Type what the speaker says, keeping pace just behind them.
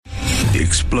The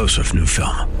explosive new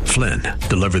film, Flynn,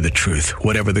 deliver the truth,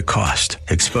 whatever the cost,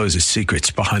 exposes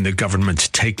secrets behind the government's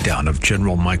takedown of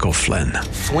General Michael Flynn.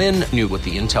 Flynn knew what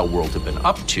the intel world had been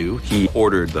up to. He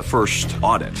ordered the first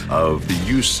audit of the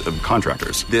use of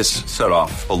contractors. This set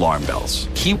off alarm bells.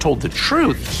 He told the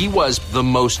truth. He was the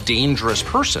most dangerous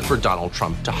person for Donald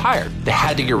Trump to hire. They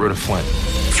had to get rid of Flynn.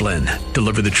 Flynn,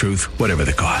 deliver the truth, whatever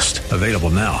the cost. Available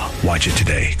now. Watch it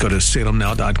today. Go to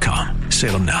salemnow.com.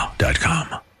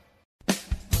 salemnow.com.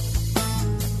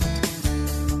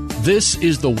 This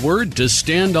is the Word to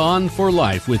Stand On for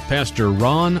Life with Pastor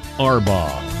Ron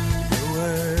Arbaugh. Your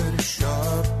word is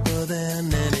sharper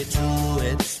than any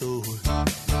two-edged sword,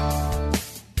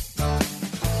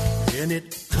 and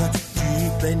it cuts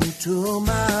deep into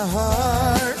my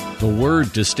heart. The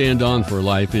Word to Stand On for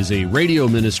Life is a radio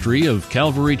ministry of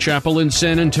Calvary Chapel in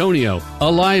San Antonio,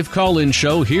 a live call-in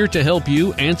show here to help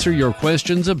you answer your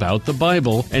questions about the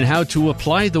Bible and how to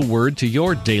apply the Word to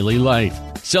your daily life.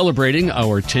 Celebrating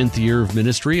our 10th year of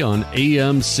ministry on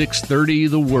AM 630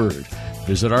 The Word.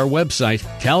 Visit our website,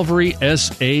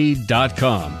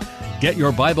 calvarysa.com. Get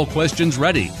your Bible questions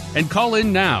ready and call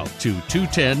in now to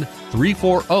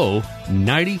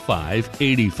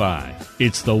 210-340-9585.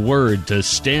 It's the Word to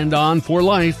Stand On for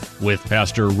Life with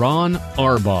Pastor Ron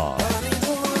Arbaugh.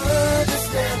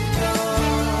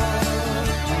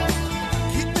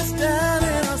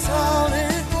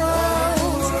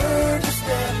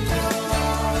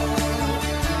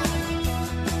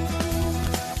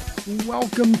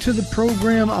 Welcome to the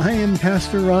program. I am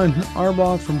Pastor Ron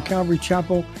Arbaugh from Calvary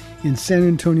Chapel in San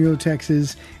Antonio,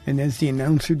 Texas. And as the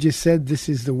announcer just said, this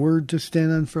is the Word to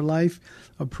Stand On for Life,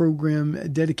 a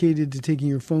program dedicated to taking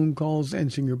your phone calls,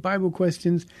 answering your Bible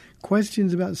questions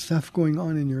about stuff going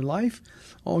on in your life.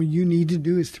 All you need to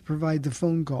do is to provide the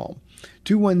phone call.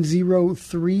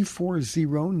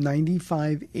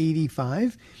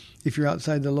 210-340-9585. If you're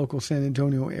outside the local San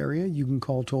Antonio area, you can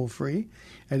call toll-free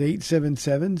at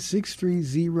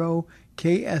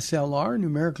 877-630-KSLR.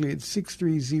 Numerically, it's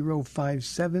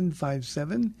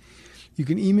 630-5757. You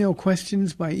can email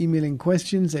questions by emailing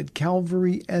questions at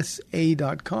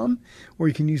calvarysa.com, or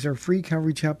you can use our free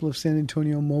Calvary Chapel of San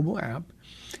Antonio mobile app.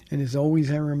 And as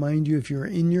always, I remind you, if you're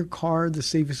in your car, the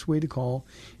safest way to call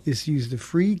is to use the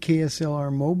free KSLR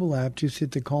mobile app. Just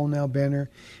hit the Call Now banner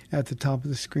at the top of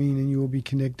the screen, and you will be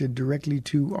connected directly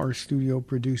to our studio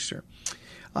producer.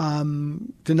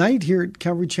 Tonight here at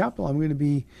Calvary Chapel, I'm going to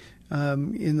be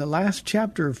in the last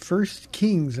chapter of 1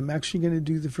 Kings. I'm actually going to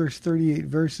do the first 38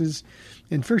 verses.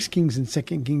 And 1 Kings and 2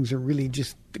 Kings are really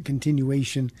just the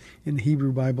continuation in the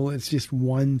Hebrew Bible. It's just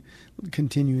one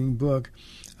continuing book.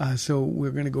 So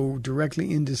we're going to go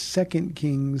directly into 2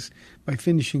 Kings by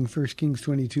finishing 1 Kings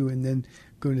 22 and then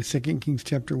go to 2 Kings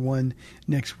chapter 1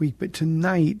 next week. But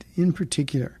tonight in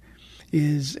particular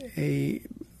is a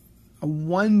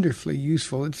wonderfully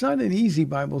useful, it's not an easy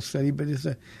Bible study, but it's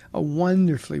a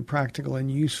wonderfully practical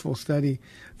and useful study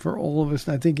for all of us.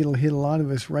 And I think it'll hit a lot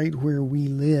of us right where we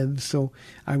live. So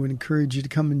I would encourage you to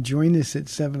come and join us at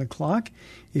 7 o'clock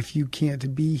if you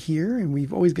can't be here. And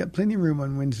we've always got plenty of room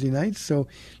on Wednesday nights. So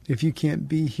if you can't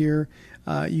be here,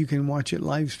 you can watch it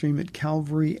live stream at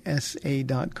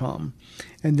calvarysa.com.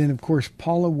 And then, of course,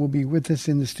 Paula will be with us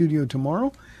in the studio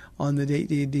tomorrow on the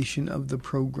day edition of the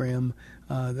program.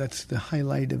 That's the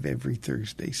highlight of every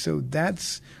Thursday. So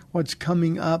that's what's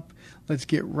coming up. Let's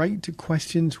get right to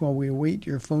questions while we await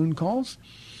your phone calls.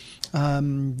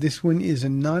 This one is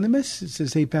anonymous. It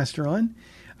says, "Hey, Pastor Ron,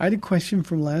 I had a question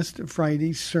from last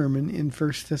Friday's sermon in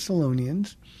 1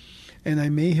 Thessalonians, and I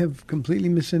may have completely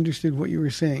misunderstood what you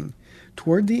were saying.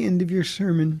 Toward the end of your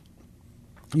sermon,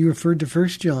 you referred to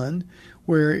 1 John,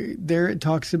 where there it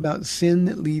talks about sin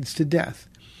that leads to death.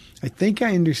 I think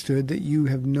I understood that you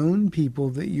have known people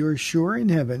that you're sure in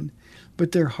heaven,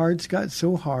 but their hearts got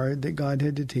so hard that God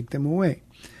had to take them away.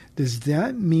 Does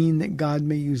that mean that God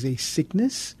may use a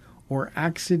sickness or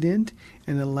accident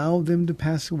and allow them to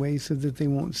pass away so that they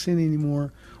won't sin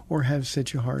anymore or have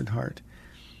such a hard heart?"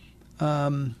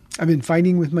 I've been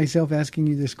fighting with myself asking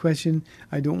you this question.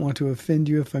 I don't want to offend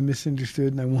you if I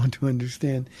misunderstood, and I want to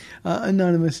understand.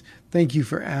 Anonymous, thank you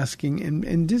for asking.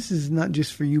 And this is not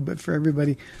just for you, but for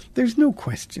everybody. There's no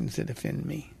questions that offend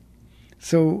me.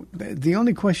 So the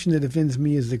only question that offends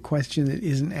me is the question that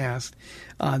isn't asked.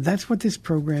 That's what this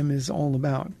program is all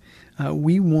about.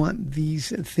 We want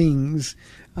these things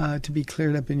to be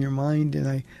cleared up in your mind,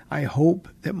 and I hope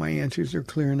that my answers are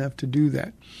clear enough to do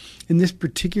that. In this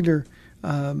particular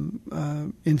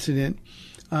incident.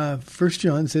 1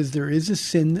 John says there is a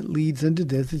sin that leads unto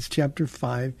death. It's chapter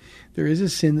 5. There is a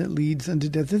sin that leads unto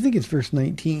death. I think it's verse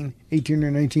 18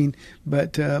 or 19,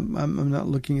 but I'm not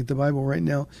looking at the Bible right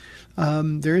now.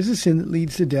 There is a sin that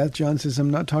leads to death. John says, I'm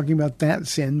not talking about that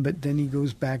sin, but then he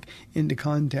goes back into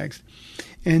context.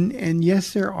 And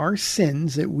yes, there are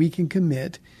sins that we can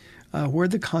commit where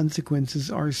the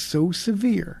consequences are so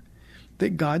severe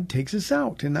that God takes us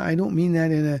out. And I don't mean that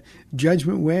in a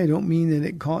judgment way. I don't mean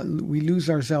that we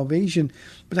lose our salvation.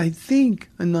 But I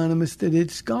think, Anonymous, that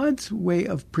it's God's way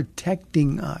of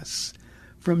protecting us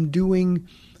from doing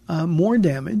more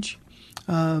damage,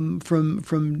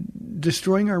 from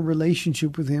destroying our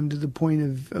relationship with Him to the point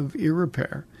of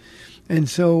irrepair. And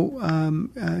so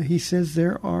he says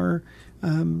there are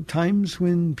times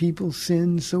when people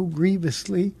sin so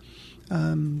grievously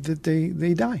that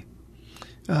they die.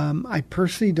 I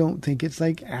personally don't think it's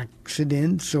like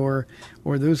accidents or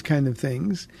those kind of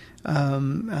things.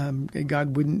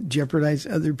 God wouldn't jeopardize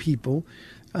other people.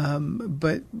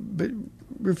 But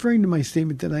referring to my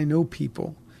statement that I know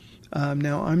people,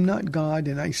 now I'm not God,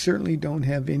 and I certainly don't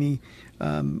have any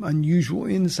unusual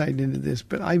insight into this,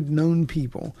 but I've known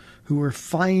people who were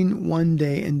fine one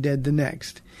day and dead the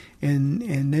next.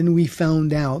 And then we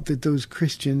found out that those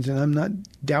Christians, and I'm not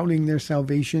doubting their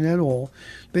salvation at all,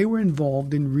 they were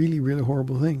involved in really, really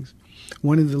horrible things.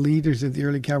 One of the leaders of the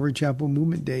early Calvary Chapel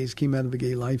movement days came out of a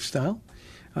gay lifestyle.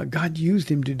 God used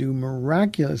him to do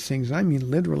miraculous things. I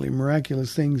mean, literally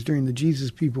miraculous things during the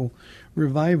Jesus People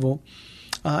revival.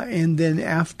 And then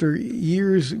after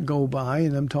years go by,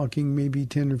 and I'm talking maybe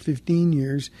 10 or 15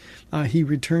 years, he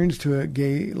returns to a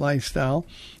gay lifestyle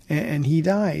and he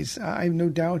dies. I have no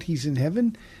doubt he's in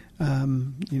heaven.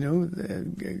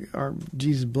 Our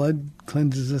Jesus' blood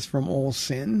cleanses us from all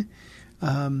sin.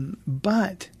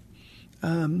 But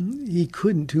he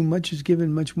couldn't. Too much is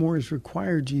given, much more is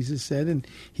required, Jesus said, and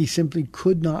he simply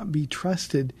could not be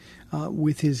trusted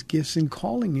with his gifts and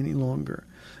calling any longer.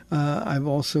 I've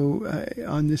also,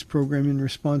 on this program, in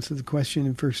response to the question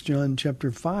in 1 John chapter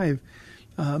 5,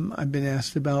 I've been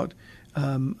asked about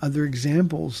other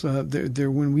examples.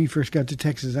 When we first got to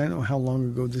Texas, I don't know how long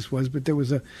ago this was, but there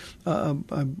was a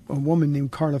woman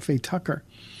named Carla Faye Tucker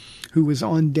who was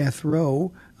on death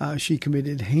row. She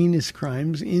committed heinous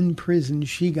crimes. In prison,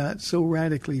 she got so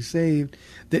radically saved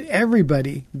that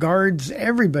everybody, guards,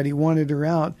 everybody wanted her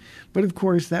out. But of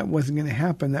course, that wasn't going to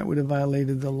happen. That would have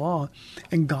violated the law.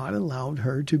 And God allowed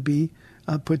her to be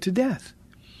put to death.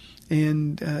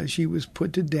 And she was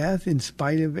put to death in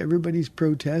spite of everybody's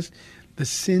protest. The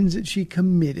sins that she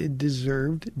committed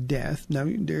deserved death. Now,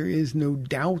 there is no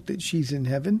doubt that she's in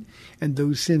heaven and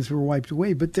those sins were wiped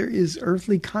away, but there is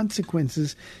earthly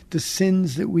consequences to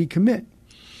sins that we commit.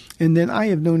 And then I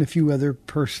have known a few other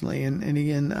personally, and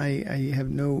again, I have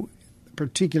no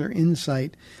particular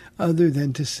insight other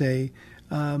than to say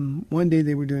one day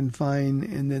they were doing fine,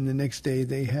 and then the next day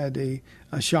they had a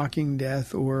shocking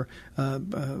death, or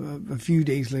a few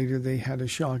days later they had a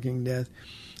shocking death,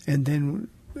 and then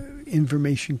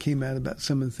information came out about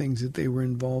some of the things that they were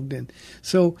involved in.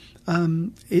 So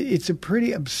it's a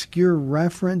pretty obscure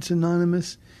reference,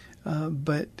 Anonymous,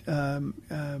 but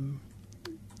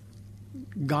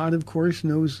God, of course,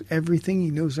 knows everything. He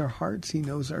knows our hearts. He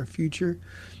knows our future.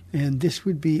 And this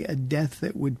would be a death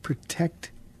that would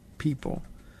protect people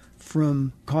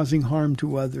from causing harm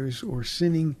to others or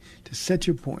sinning to such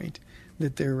a point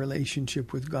that their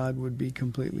relationship with God would be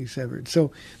completely severed.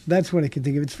 So that's what I can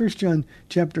think of. It's 1 John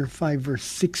chapter 5, verse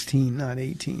 16, not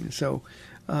 18. So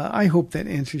I hope that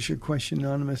answers your question,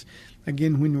 Anonymous.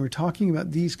 Again, when we're talking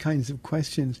about these kinds of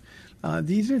questions,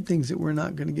 these are things that we're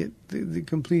not going to get the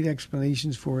complete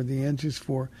explanations for, the answers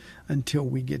for, until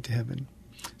we get to heaven.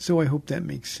 So I hope that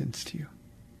makes sense to you.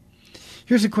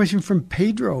 Here's a question from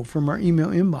Pedro from our email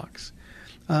inbox.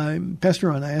 Pastor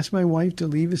Ron, I asked my wife to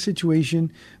leave a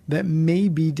situation that may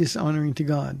be dishonoring to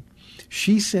God.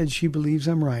 She said she believes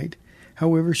I'm right.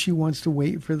 However, she wants to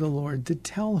wait for the Lord to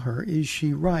tell her, is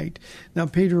she right? Now,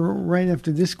 Pedro, right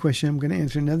after this question, I'm going to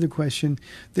answer another question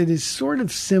that is sort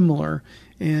of similar,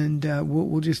 and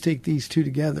we'll just take these two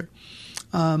together.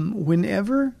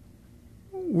 Whenever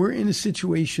we're in a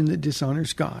situation that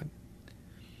dishonors God,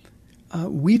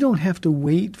 we don't have to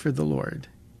wait for the Lord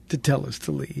to tell us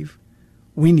to leave.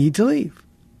 We need to leave,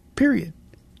 period.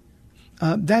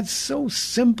 That's so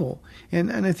simple,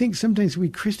 and I think sometimes we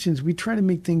Christians, we try to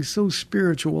make things so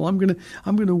spiritual. Well, I'm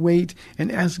gonna wait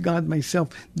and ask God myself.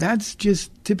 That's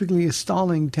just typically a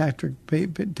stalling tactic,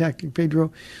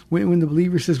 Pedro. When the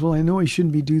believer says, "Well, I know I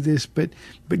shouldn't do this, but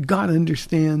God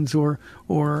understands," or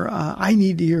I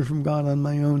need to hear from God on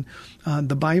my own.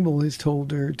 The Bible has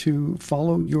told her to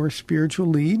follow your spiritual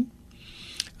lead.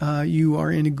 You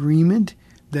are in agreement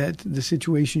that the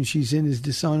situation she's in is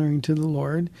dishonoring to the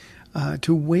Lord.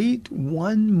 To wait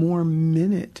one more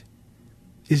minute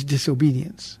is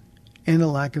disobedience and a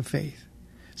lack of faith.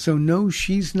 So no,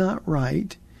 she's not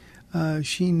right.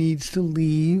 She needs to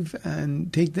leave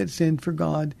and take that stand for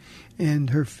God,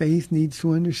 and her faith needs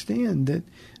to understand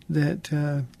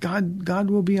that God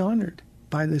will be honored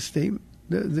by the statement,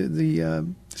 the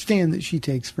stand that she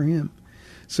takes for Him.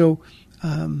 So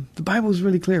the Bible is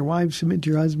really clear. Wives, submit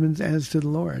to your husbands as to the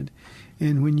Lord.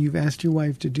 And when you've asked your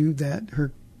wife to do that,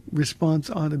 her response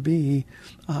ought to be,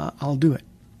 I'll do it.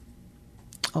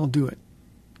 I'll do it.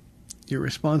 You're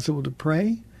responsible to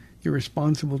pray. You're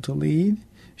responsible to lead.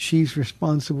 She's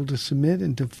responsible to submit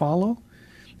and to follow.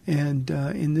 And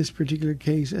in this particular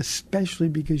case, especially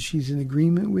because she's in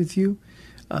agreement with you,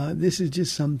 this is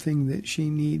just something that she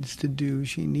needs to do.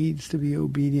 She needs to be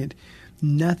obedient.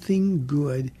 Nothing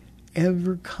good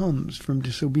ever comes from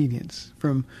disobedience,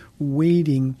 from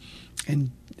waiting.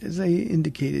 And as I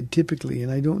indicated, typically,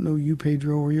 and I don't know you,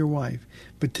 Pedro, or your wife,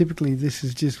 but typically this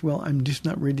is just, well, I'm just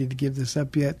not ready to give this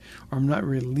up yet, or I'm not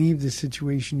ready to leave this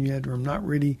situation yet, or I'm not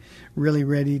really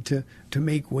ready to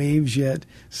make waves yet,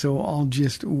 so I'll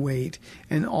just wait.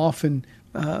 And often,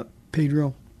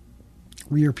 Pedro,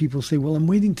 we hear people say, well, I'm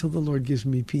waiting till the Lord gives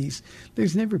me peace.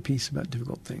 There's never peace about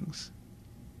difficult things.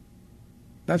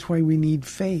 That's why we need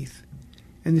faith.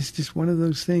 And it's just one of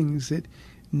those things that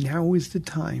now is the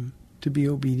time to be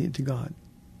obedient to God.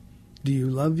 Do you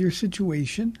love your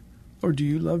situation, or do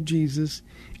you love Jesus?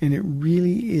 And it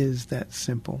really is that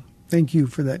simple. Thank you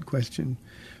for that question,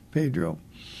 Pedro.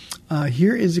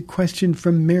 Here is a question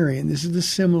from Mary, and this is a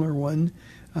similar one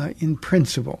in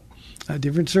principle.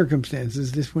 Different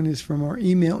circumstances. This one is from our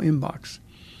email inbox.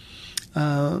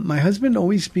 My husband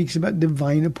always speaks about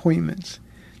divine appointments.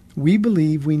 We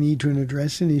believe we need to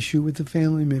address an issue with a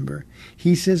family member.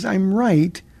 He says I'm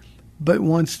right, but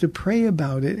wants to pray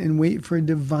about it and wait for a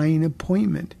divine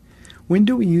appointment. When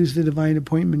do we use the divine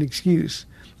appointment excuse?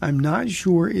 I'm not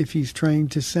sure if he's trying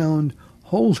to sound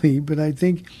holy, but I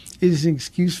think it is an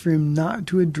excuse for him not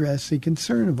to address a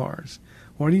concern of ours.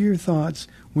 What are your thoughts?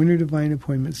 When are divine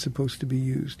appointments supposed to be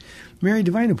used? Mary,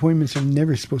 divine appointments are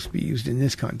never supposed to be used in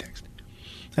this context.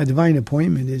 A divine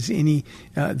appointment is any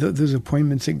those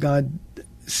appointments that God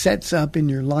sets up in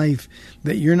your life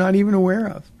that you're not even aware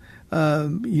of.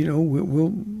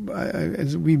 We'll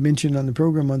as we mentioned on the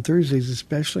program on Thursdays,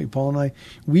 especially Paul and I,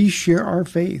 we share our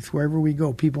faith wherever we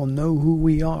go. People know who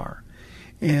we are,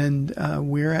 and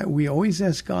we always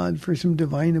ask God for some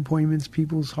divine appointments.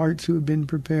 People's hearts who have been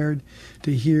prepared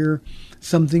to hear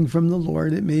something from the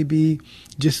Lord. It may be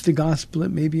just the gospel.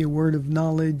 It may be a word of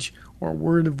knowledge or a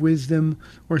word of wisdom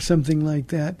or something like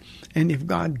that. And if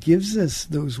God gives us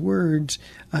those words,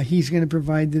 He's going to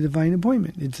provide the divine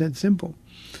appointment. It's that simple.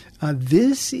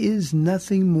 This is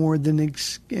nothing more than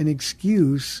an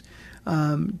excuse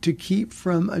to keep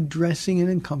from addressing an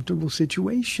uncomfortable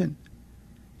situation.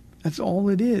 That's all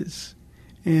it is.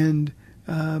 And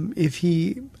if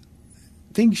He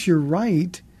thinks you're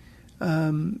right,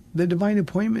 the divine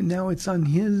appointment, now it's on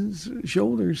His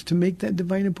shoulders to make that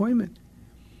divine appointment.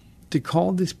 To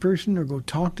call this person or go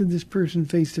talk to this person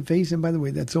face to face. And by the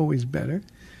way, that's always better.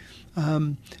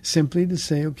 Simply to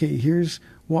say, okay, here's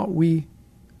what we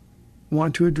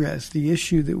want to address, the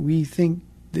issue that we think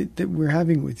that we're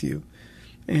having with you.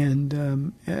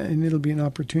 And it'll be an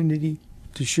opportunity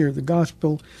to share the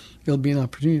gospel. It'll be an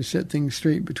opportunity to set things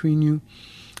straight between you.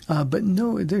 But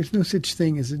no, there's no such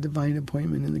thing as a divine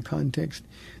appointment in the context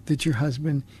that your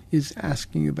husband is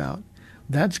asking about.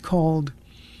 That's called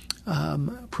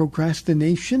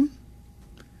procrastination.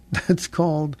 That's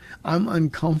called I'm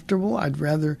uncomfortable. I'd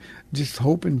rather just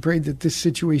hope and pray that this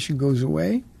situation goes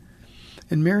away.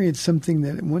 And Mary, it's something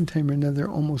that at one time or another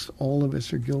almost all of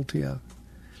us are guilty of.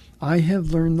 I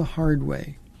have learned the hard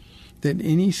way that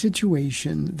any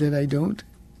situation that I don't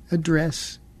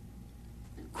address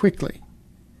quickly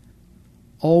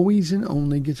always and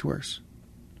only gets worse.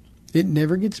 It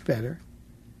never gets better.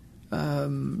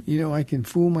 I can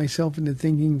fool myself into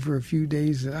thinking for a few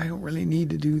days that I don't really need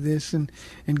to do this, and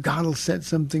God will set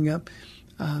something up.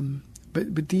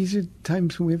 But these are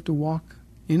times when we have to walk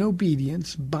in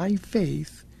obedience by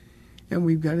faith, and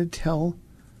we've got to tell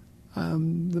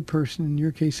the person, in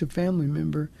your case a family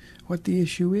member, what the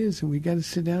issue is, and we got to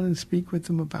sit down and speak with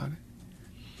them about it.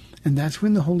 And that's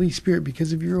when the Holy Spirit,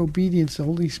 because of your obedience, the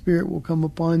Holy Spirit will come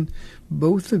upon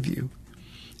both of you.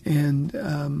 And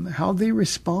how they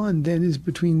respond then is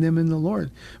between them and the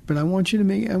Lord. But I want you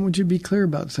to be clear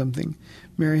about something,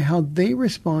 Mary. How they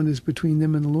respond is between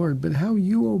them and the Lord. But how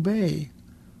you obey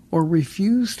or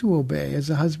refuse to obey as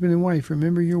a husband and wife,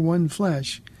 remember you're one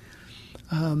flesh,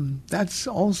 that's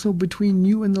also between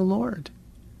you and the Lord.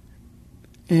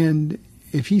 And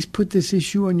if He's put this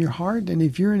issue on your heart, and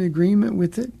if you're in agreement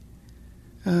with it,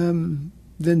 then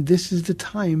this is the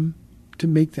time to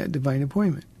make that divine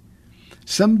appointment.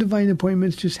 Some divine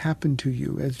appointments just happen to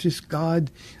you. It's just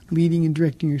God leading and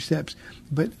directing your steps.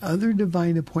 But other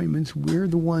divine appointments, we're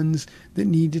the ones that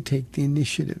need to take the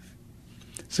initiative.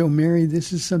 So, Mary,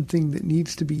 this is something that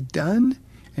needs to be done,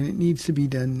 and it needs to be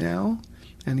done now.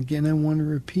 And again, I want to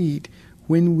repeat,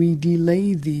 when we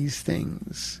delay these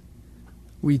things,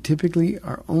 we typically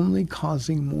are only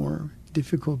causing more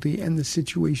difficulty, and the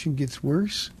situation gets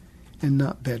worse and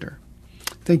not better.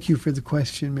 Thank you for the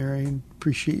question, Mary, and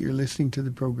appreciate your listening to the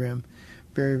program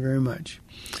very, very much.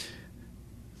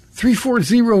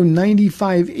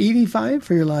 340-9585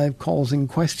 for your live calls and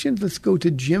questions. Let's go to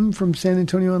Jim from San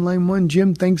Antonio on line 1.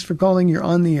 Jim, thanks for calling. You're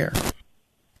on the air.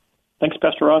 Thanks,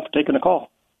 Pastor Ron, for taking the call.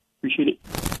 Appreciate it.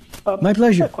 My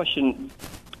pleasure. I have a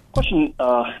question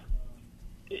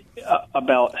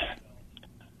about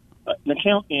an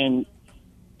account in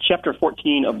chapter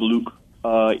 14 of Luke.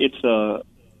 It's a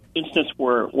instance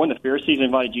where one of the Pharisees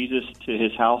invited Jesus to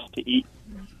his house to eat,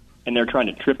 and they're trying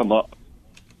to trip him up.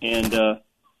 And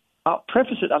I'll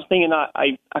preface it. I was thinking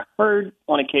I heard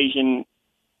on occasion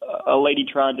a lady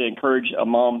trying to encourage a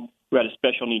mom who had a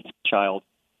special needs child,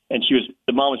 and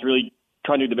the mom was really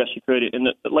trying to do the best she could. And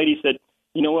the lady said,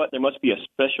 "You know what? There must be a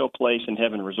special place in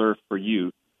heaven reserved for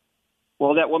you."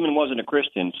 Well, that woman wasn't a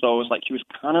Christian, so it was like she was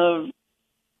kind of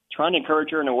trying to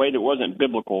encourage her in a way that wasn't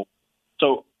biblical.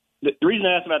 So the reason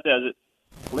I asked about that is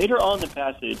that later on in the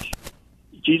passage,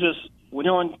 Jesus went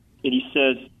on and he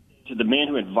says to the man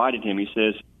who invited him, he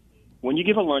says, when you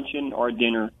give a luncheon or a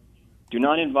dinner, do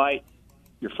not invite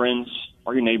your friends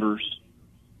or your neighbors,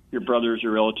 your brothers,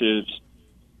 your relatives,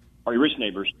 or your rich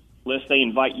neighbors, lest they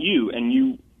invite you and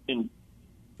you in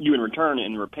return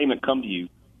and repayment come to you.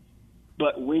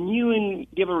 But when you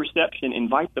give a reception,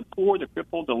 invite the poor, the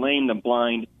crippled, the lame, the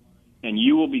blind, and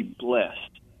you will be blessed,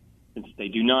 since they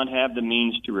do not have the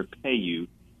means to repay you,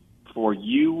 for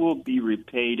you will be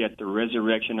repaid at the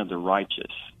resurrection of the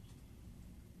righteous.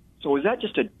 So is that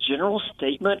just a general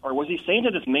statement, or was he saying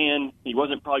to this man, he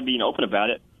wasn't probably being open about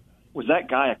it, was that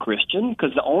guy a Christian?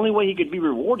 Because the only way he could be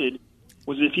rewarded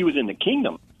was if he was in the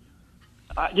kingdom.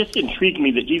 It just intrigued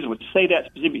me that Jesus would say that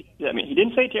specifically. I mean, he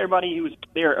didn't say it to everybody who was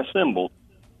there assembled,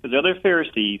 to the other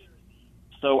Pharisees.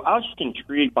 So I was just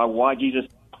intrigued by why Jesus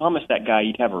promised that guy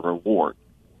he'd have a reward.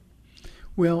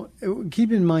 Well,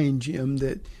 keep in mind, Jim,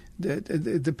 that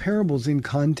the parables in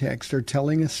context are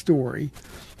telling a story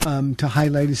to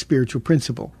highlight a spiritual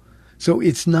principle. So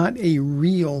it's not a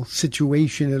real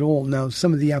situation at all. Now,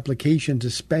 some of the applications,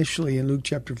 especially in Luke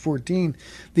chapter 14,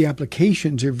 the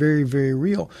applications are very, very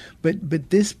real. But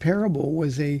this parable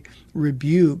was a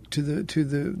rebuke to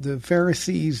the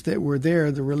Pharisees that were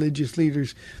there, the religious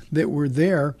leaders that were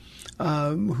there,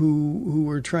 who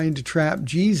were trying to trap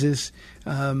Jesus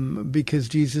because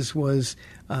Jesus was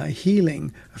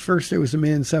healing. First, there was a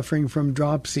man suffering from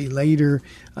dropsy. Later,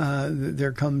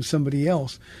 there comes somebody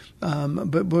else.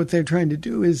 But what they're trying to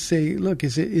do is say, look,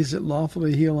 is it lawful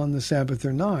to heal on the Sabbath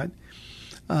or not?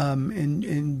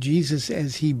 And Jesus,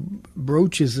 as he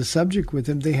broaches the subject with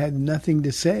them, they had nothing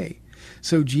to say.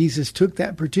 So Jesus took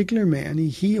that particular man, he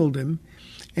healed him,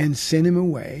 and sent him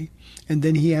away. And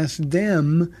then he asked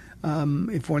them,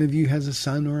 if one of you has a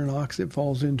son or an ox that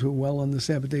falls into a well on the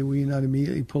Sabbath day, will you not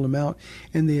immediately pull him out?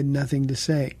 And they had nothing to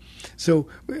say. So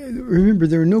remember,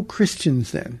 there were no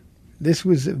Christians then. This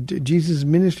was Jesus'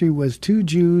 ministry was to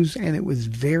Jews, and it was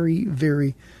very,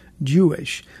 very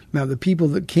Jewish. Now, the people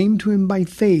that came to him by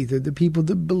faith are the people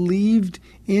that believed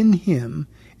in him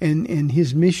and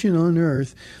his mission on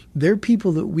earth. They're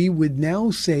people that we would now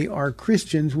say are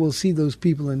Christians. We'll see those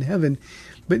people in heaven.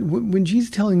 But when Jesus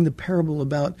is telling the parable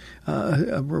about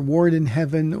a reward in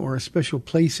heaven or a special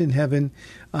place in heaven,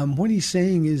 what he's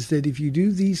saying is that if you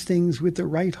do these things with the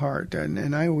right heart,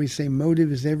 and I always say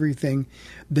motive is everything,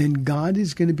 then God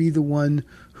is going to be the one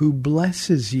who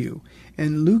blesses you.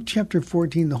 And Luke chapter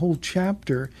 14, the whole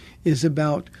chapter is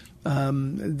about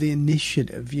the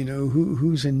initiative,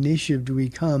 whose initiative do we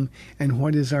come and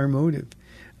what is our motive?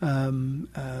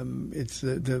 It's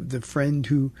the friend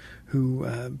who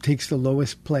takes the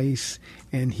lowest place,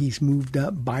 and he's moved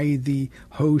up by the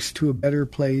host to a better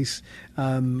place,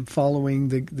 following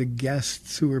the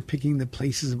guests who are picking the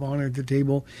places of honor at the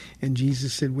table. And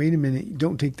Jesus said, wait a minute,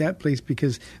 don't take that place,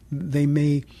 because they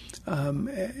may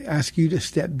ask you to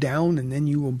step down, and then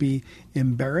you will be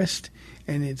embarrassed.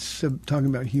 And it's talking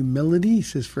about humility. He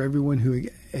says, for everyone who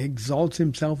exalts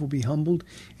himself will be humbled,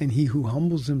 and he who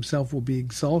humbles himself will be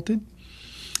exalted.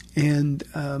 And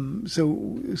so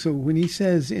when he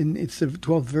says, it's the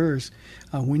 12th verse,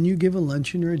 when you give a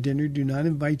luncheon or a dinner, do not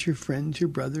invite your friends, your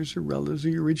brothers or relatives or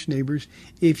your rich neighbors.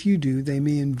 If you do, they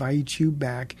may invite you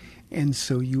back, and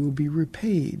so you will be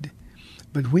repaid.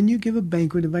 But when you give a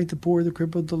banquet, invite the poor, the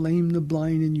crippled, the lame, the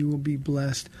blind, and you will be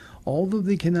blessed. Although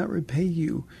they cannot repay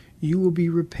you, you will be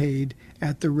repaid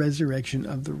at the resurrection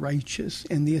of the righteous.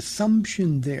 And the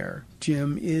assumption there,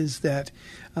 Jim, is that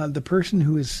the person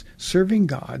who is serving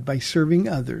God by serving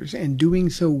others and doing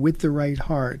so with the right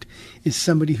heart is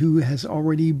somebody who has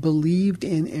already believed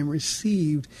in and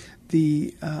received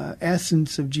the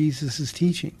essence of Jesus'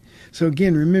 teaching. So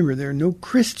again, remember, there are no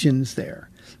Christians there.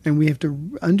 And we have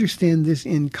to understand this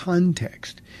in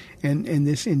context. And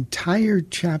this entire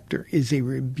chapter is a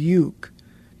rebuke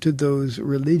to those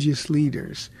religious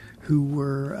leaders who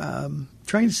were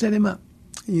trying to set him up.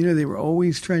 You know, they were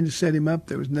always trying to set him up.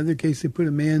 There was another case, they put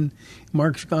a man,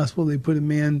 Mark's gospel, they put a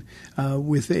man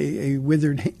with a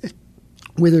withered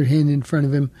hand in front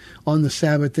of him on the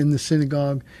Sabbath in the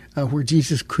synagogue, where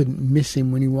Jesus couldn't miss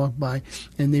him when he walked by.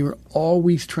 And they were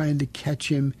always trying to catch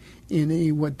him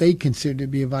in what they considered to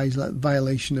be a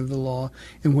violation of the law.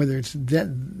 And whether it's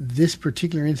this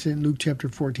particular incident, Luke chapter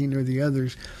 14, or the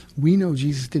others, we know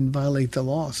Jesus didn't violate the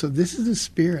law. So this is the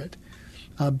spirit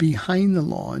behind the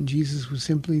law. And Jesus was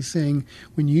simply saying,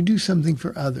 when you do something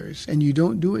for others and you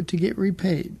don't do it to get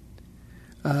repaid,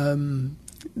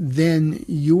 then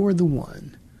you're the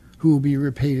one who will be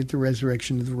repaid at the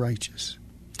resurrection of the righteous.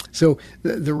 So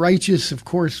the righteous, of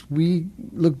course, we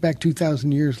look back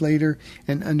 2,000 years later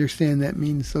and understand that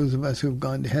means those of us who have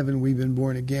gone to heaven, we've been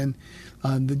born again.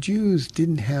 The Jews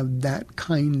didn't have that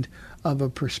kind of a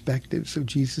perspective, so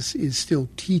Jesus is still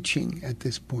teaching at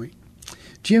this point.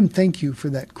 Jim, thank you for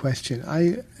that question.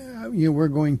 We're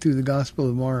going through the Gospel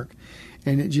of Mark,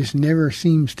 and it just never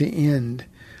seems to end.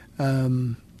 I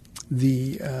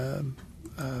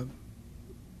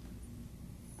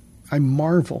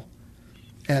marvel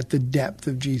at the depth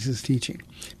of Jesus' teaching.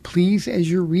 Please, as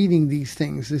you're reading these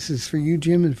things, this is for you,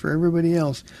 Jim, and for everybody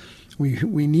else,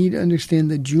 we need to understand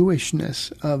the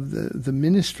Jewishness of the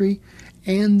ministry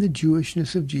and the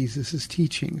Jewishness of Jesus'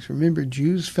 teachings. Remember,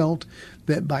 Jews felt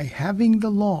that by having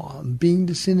the law, being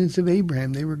descendants of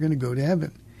Abraham, they were going to go to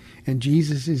heaven. And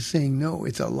Jesus is saying, no,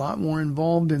 it's a lot more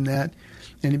involved in that.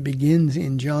 And it begins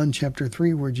in John chapter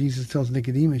 3, where Jesus tells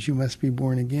Nicodemus, you must be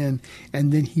born again.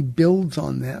 And then he builds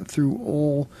on that through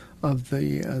all of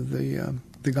the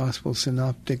Gospel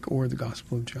Synoptic or the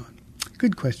Gospel of John.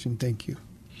 Good question. Thank you.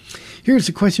 Here's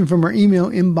a question from our email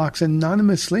inbox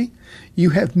anonymously. You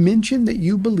have mentioned that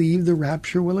you believe the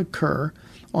rapture will occur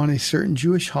on a certain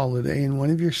Jewish holiday in one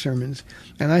of your sermons,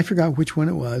 and I forgot which one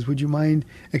it was. Would you mind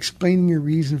explaining your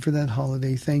reason for that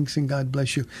holiday? Thanks, and God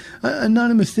bless you.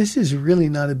 Anonymous, this is really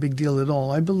not a big deal at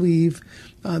all. I believe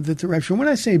that the rapture, when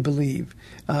I say believe,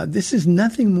 this is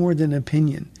nothing more than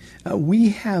opinion. We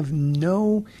have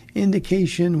no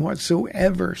indication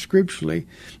whatsoever scripturally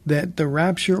that the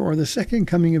rapture or the second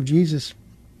coming of Jesus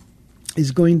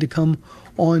is going to come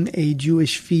on a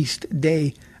Jewish feast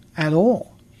day at all.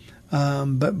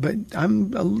 But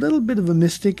I'm a little bit of a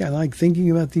mystic. I like thinking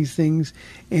about these things.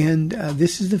 And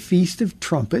this is the Feast of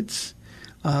Trumpets.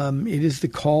 It is the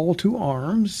call to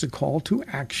arms, the call to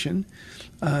action.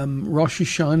 Rosh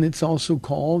Hashanah, it's also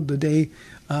called. The day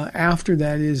after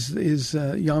that is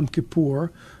Yom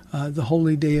Kippur, the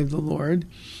holy day of the Lord.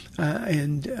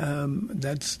 And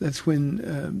that's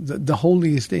when the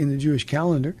holiest day in the Jewish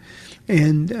calendar.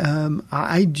 And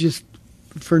I just,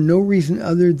 for no reason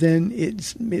other than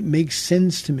it makes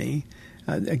sense to me.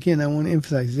 Again, I want to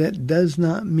emphasize that does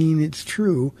not mean it's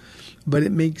true, but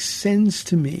it makes sense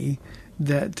to me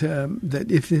that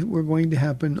if it were going to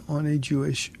happen on a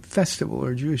Jewish festival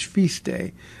or Jewish feast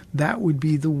day, that would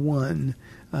be the one,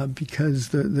 because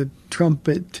the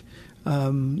trumpet,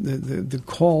 the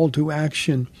call to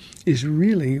action is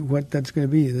really what that's going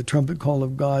to be, the trumpet call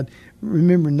of God.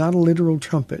 Remember, not a literal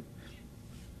trumpet,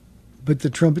 but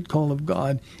the trumpet call of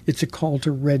God. It's a call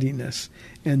to readiness.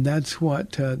 And that's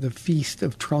what the Feast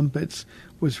of Trumpets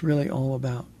was really all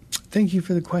about. Thank you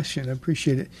for the question. I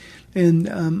appreciate it. And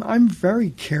I'm very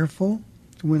careful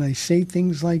when I say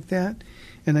things like that.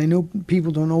 And I know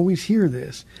people don't always hear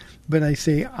this. but I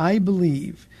say, I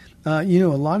believe. A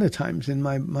lot of times in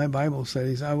my Bible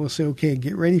studies, I will say, okay,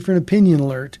 get ready for an opinion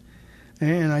alert.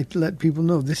 And I let people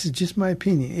know, this is just my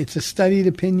opinion. It's a studied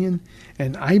opinion,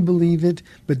 and I believe it,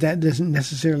 but that doesn't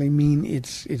necessarily mean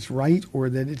it's right or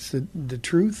that it's the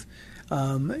truth.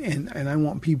 And I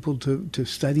want people to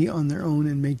study on their own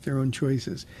and make their own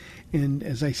choices. And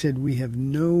as I said, we have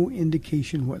no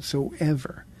indication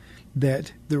whatsoever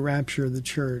that the rapture of the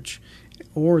church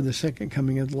or the second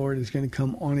coming of the Lord is going to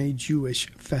come on a Jewish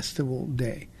festival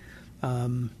day.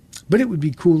 But it would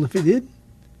be cool if it did.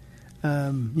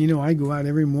 I go out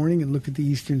every morning and look at the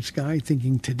eastern sky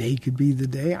thinking today could be the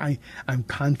day. I'm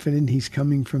confident he's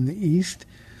coming from the east.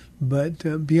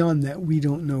 But beyond that, we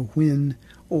don't know when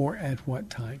or at what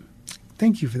time.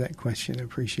 Thank you for that question. I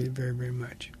appreciate it very, very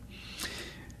much.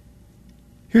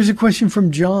 Here's a question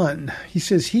from John. He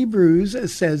says,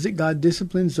 Hebrews says that God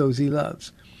disciplines those he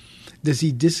loves. Does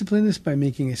he discipline us by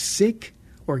making us sick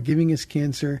or giving us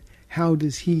cancer? How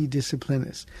does he discipline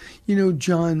us?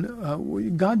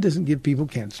 John, God doesn't give people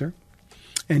cancer,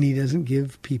 and he doesn't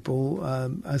give people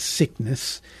a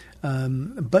sickness.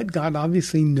 But God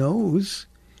obviously knows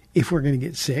if we're going to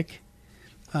get sick,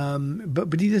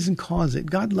 but he doesn't cause it.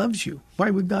 God loves you.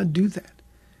 Why would God do that?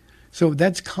 So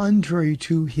that's contrary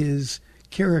to his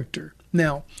character.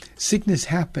 Now, sickness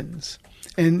happens,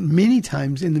 and many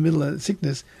times in the middle of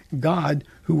sickness, God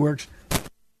who works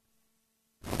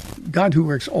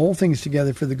all things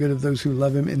together for the good of those who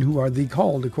love him and who are the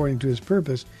called according to his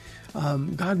purpose,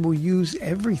 God will use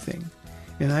everything.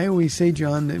 And I always say,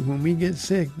 John, that when we get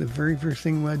sick, the very first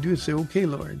thing we want to do is say, okay,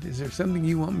 Lord, is there something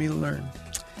you want me to learn?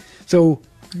 So,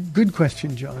 good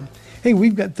question, John. Hey,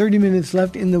 we've got 30 minutes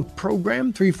left in the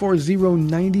program,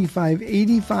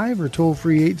 340-9585 or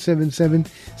toll-free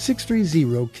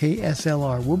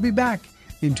 877-630-KSLR. We'll be back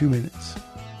in 2 minutes.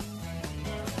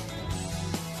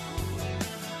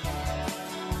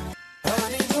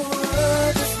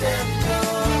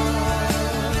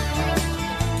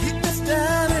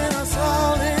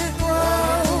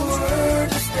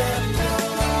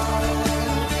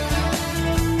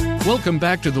 Welcome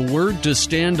back to the Word to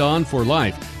Stand On for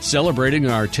Life, celebrating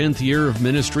our 10th year of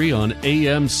ministry on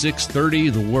AM 630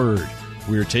 The Word.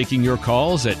 We're taking your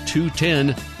calls at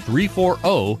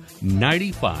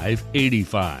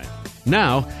 210-340-9585.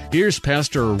 Now, here's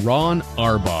Pastor Ron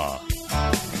Arbaugh.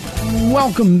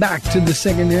 Welcome back to the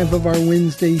second half of our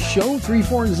Wednesday show,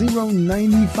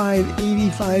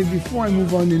 340-9585. Before I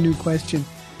move on to a new question,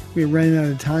 we're running out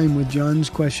of time with John's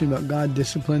question about God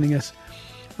disciplining us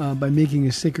by making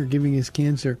us sick or giving us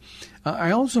cancer.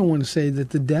 I also want to say that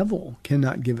the devil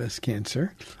cannot give us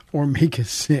cancer or make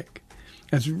us sick.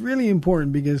 That's really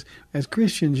important because as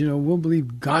Christians, we'll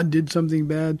believe God did something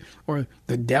bad or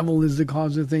the devil is the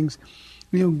cause of things.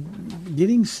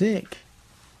 Getting sick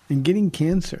and getting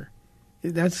cancer,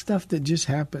 that's stuff that just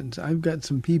happens. I've got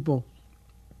some people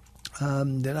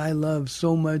that I love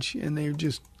so much, and they're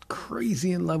just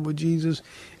crazy in love with Jesus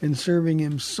and serving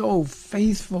him so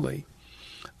faithfully.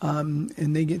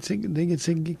 And they get sick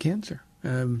and get cancer.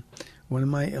 One of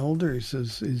my elders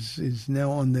is now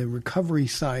on the recovery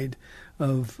side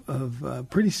of a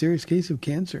pretty serious case of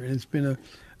cancer. And it's been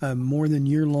a more than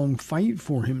year-long fight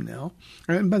for him now.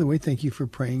 And by the way, thank you for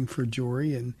praying for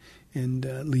Jory and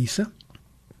Lisa.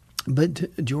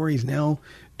 But Jory's now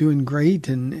doing great,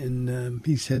 and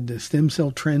he's had stem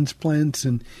cell transplants,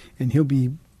 and he'll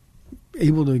be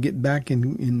able to get back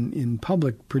in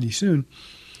public pretty soon.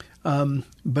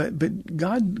 But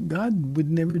God would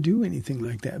never do anything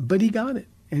like that. But he got it.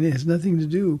 And it has nothing to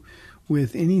do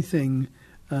with anything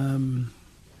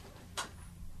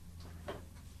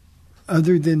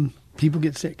other than people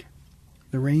get sick.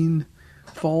 The rain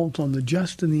falls on the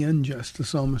just and the unjust, the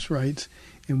psalmist writes.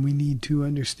 And we need to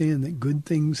understand that good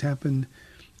things happen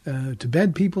to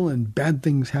bad people and bad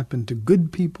things happen to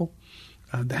good people.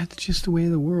 That's just the way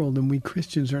of the world. And we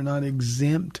Christians are not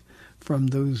exempt from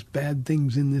those bad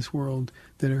things in this world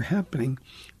that are happening.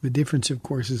 The difference, of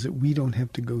course, is that we don't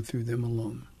have to go through them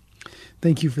alone.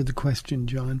 Thank you for the question,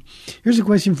 John. Here's a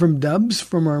question from Dubs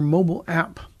from our mobile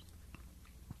app.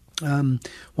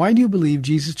 Why do you believe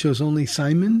Jesus chose only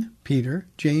Simon, Peter,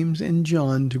 James, and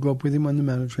John to go up with him on the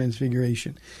Mount of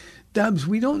Transfiguration? Dubs,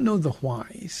 we don't know the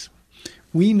whys.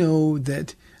 We know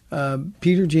that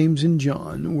Peter, James, and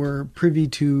John were privy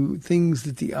to things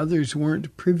that the others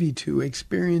weren't privy to,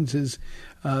 experiences,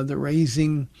 the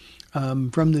raising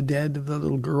from the dead of the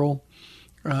little girl,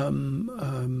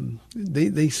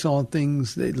 They saw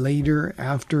things that later,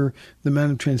 after the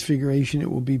Mount of Transfiguration,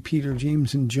 it will be Peter,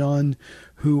 James, and John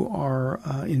who are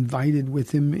invited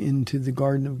with him into the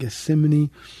Garden of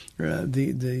Gethsemane.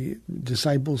 The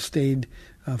disciples stayed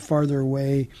farther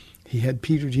away. He had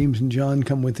Peter, James, and John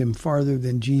come with him farther.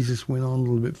 Then Jesus went on a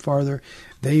little bit farther.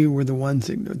 They were the ones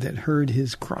that heard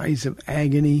his cries of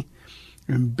agony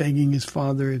and begging his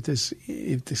Father,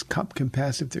 if this cup can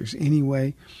pass, if there's any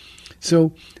way.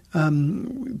 So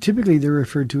typically they're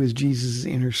referred to as Jesus'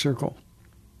 inner circle.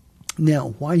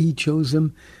 Now, why he chose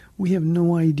them, we have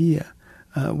no idea.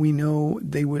 We know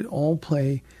they would all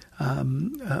play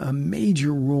a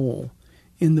major role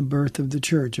in the birth of the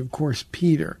church. Of course,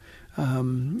 Peter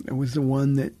was the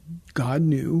one that God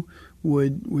knew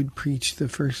would preach the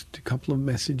first couple of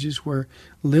messages where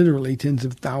literally tens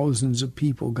of thousands of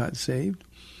people got saved.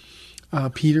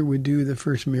 Peter would do the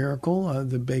first miracle,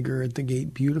 the beggar at the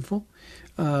gate beautiful.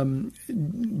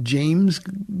 James,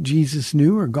 Jesus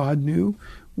knew, or God knew,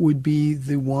 would be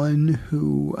the one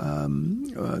who,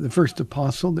 the first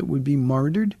apostle that would be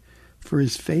martyred for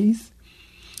his faith.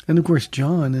 And of course,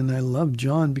 John, and I love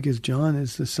John because John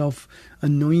is the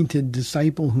self-anointed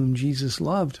disciple whom Jesus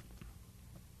loved.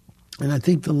 And I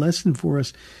think the lesson for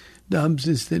us, Dubs,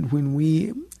 is that when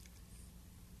we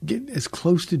get as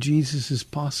close to Jesus as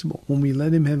possible, when we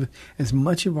let him have as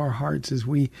much of our hearts as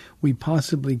we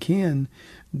possibly can,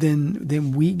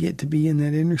 then we get to be in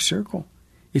that inner circle.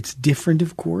 It's different,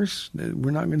 of course.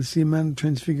 We're not going to see a Mount of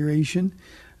Transfiguration.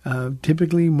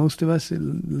 Typically, most of us, at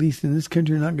least in this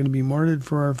country, are not going to be martyred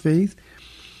for our faith.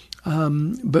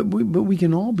 But we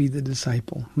can all be the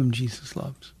disciple whom Jesus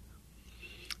loves.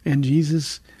 And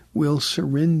Jesus will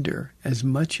surrender as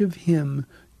much of him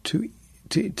to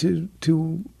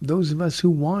those of us who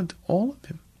want all of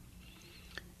him.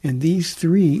 And these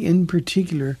three in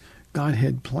particular, God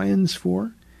had plans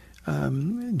for.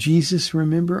 Jesus,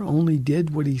 remember, only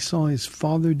did what he saw his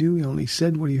Father do. He only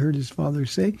said what he heard his Father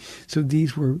say. So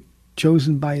these were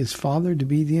chosen by his Father to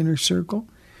be the inner circle.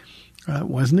 It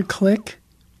wasn't a clique.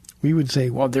 We would say,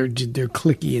 well, they're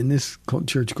cliquey in this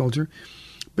church culture.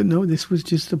 But no, this was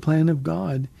just the plan of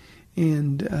God.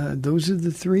 And those are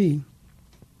the three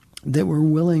that were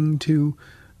willing to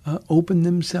open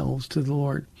themselves to the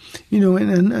Lord. You know,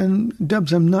 and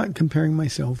Dubs, I'm not comparing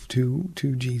myself to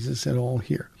Jesus at all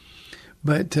here.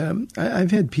 But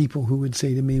I've had people who would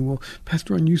say to me, well,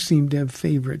 Pastor Ron, you seem to have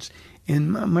favorites.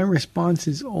 And my response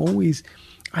is always,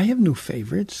 I have no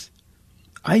favorites.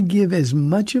 I give as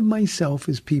much of myself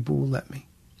as people will let me.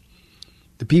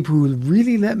 The people who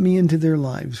really let me into their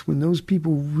lives, when those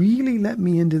people really let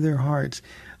me into their hearts,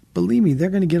 believe me,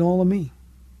 they're going to get all of me.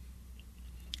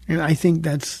 And I think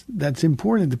that's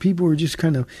important. The people who are just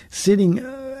kind of sitting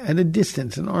at a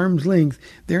distance, an arm's length,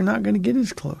 they're not going to get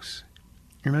as close.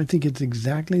 And I think it's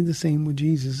exactly the same with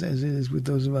Jesus as it is with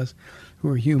those of us who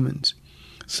are humans.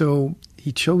 So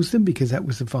he chose them because that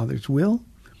was the Father's will.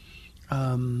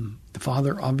 The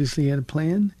Father obviously had a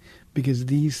plan because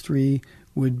these three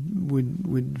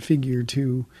would figure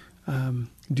to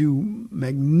do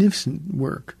magnificent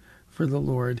work for the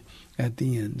Lord at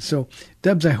the end. So,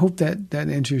 Dubs, I hope that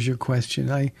answers your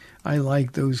question. I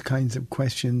like those kinds of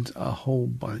questions a whole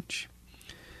bunch.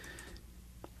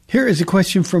 Here is a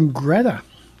question from Greta.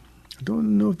 I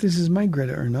don't know if this is my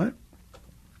Greta or not.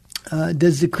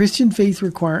 Does the Christian faith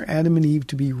require Adam and Eve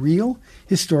to be real,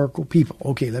 historical people?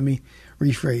 Okay, let me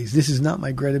rephrase. This is not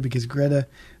my Greta because Greta,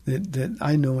 that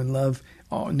I know and love,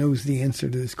 knows the answer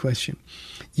to this question.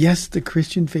 Yes, the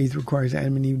Christian faith requires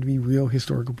Adam and Eve to be real,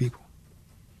 historical people.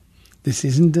 This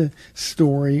isn't a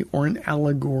story or an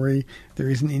allegory. There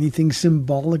isn't anything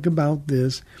symbolic about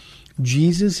this.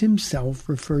 Jesus himself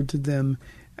referred to them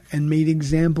and made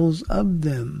examples of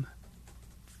them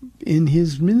in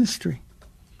his ministry.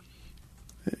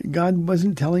 God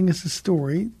wasn't telling us a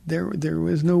story. There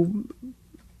was no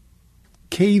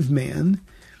caveman.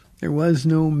 There was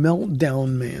no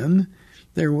meltdown man.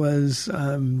 There was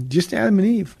just Adam and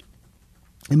Eve.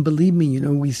 And believe me,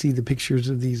 we see the pictures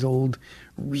of these old,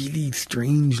 really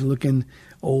strange-looking,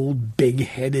 old,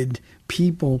 big-headed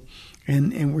people.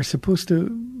 And we're supposed to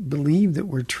believe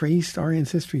that our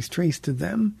ancestry is traced to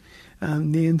them.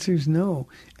 The answer is no.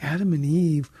 Adam and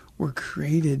Eve were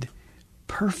created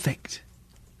perfect.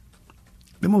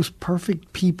 The most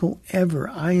perfect people ever.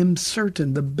 I am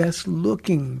certain the best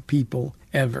looking people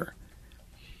ever.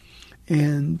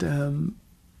 And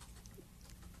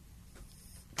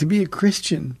to be a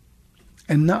Christian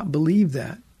and not believe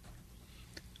that,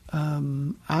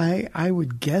 I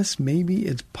would guess maybe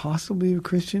it's possibly a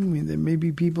Christian. I mean, there may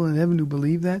be people in heaven who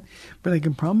believe that, but I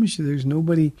can promise you there's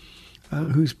nobody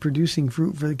who's producing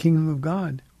fruit for the kingdom of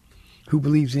God, who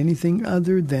believes anything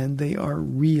other than they are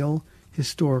real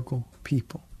historical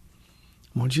people.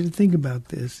 I want you to think about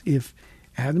this. If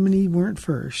Adam and Eve weren't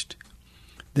first,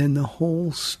 then the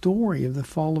whole story of the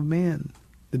fall of man,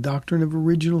 the doctrine of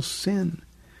original sin,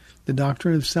 the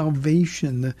doctrine of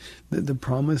salvation, the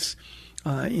promise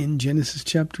in Genesis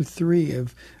chapter 3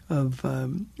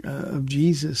 of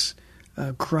Jesus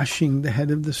crushing the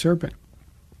head of the serpent,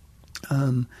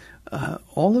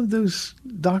 all of those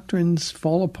doctrines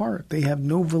fall apart. They have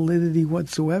no validity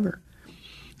whatsoever.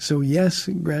 So yes,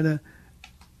 Greta,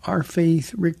 our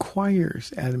faith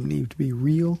requires Adam and Eve to be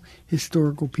real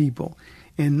historical people.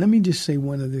 And let me just say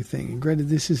one other thing. And Greta,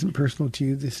 this isn't personal to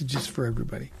you. This is just for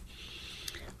everybody.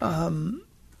 The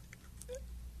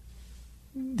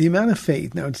amount of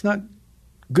faith, now it's not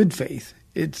good faith.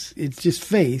 It's just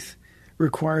faith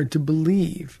required to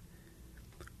believe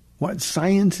what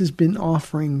science has been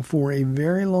offering for a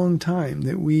very long time,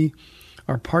 that we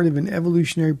are part of an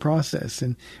evolutionary process,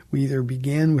 and we either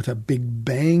began with a big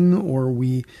bang or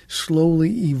we slowly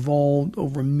evolved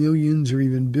over millions or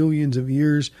even billions of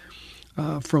years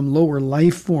from lower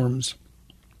life forms.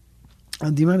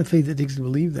 The amount of faith it takes to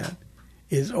believe that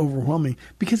is overwhelming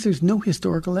because there's no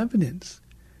historical evidence.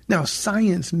 Now,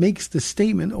 science makes the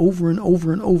statement over and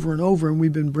over and over and over, and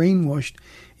we've been brainwashed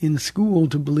in school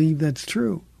to believe that's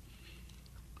true.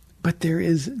 But there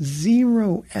is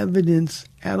zero evidence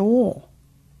at all.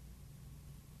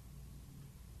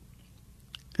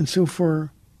 And so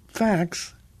for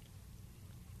facts,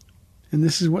 and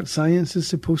this is what science is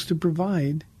supposed to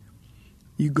provide,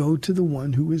 you go to the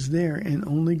one who is there, and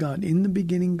only God. In the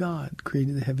beginning, God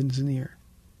created the heavens and the earth.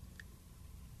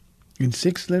 In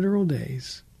 6 literal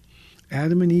days,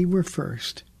 Adam and Eve were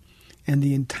first, and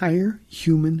the entire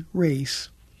human race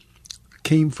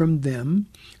came from them,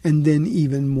 and then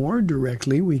even more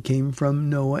directly, we came from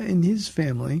Noah and his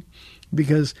family,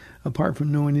 because apart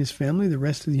from Noah and his family, the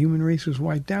rest of the human race was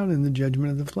wiped out in the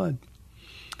judgment of the flood.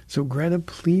 So Greta,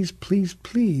 please, please,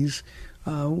 please,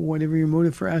 whatever your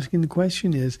motive for asking the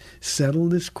question is, settle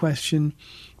this question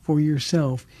for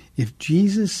yourself. If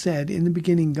Jesus said, in the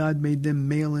beginning God made them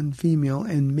male and female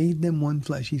and made them one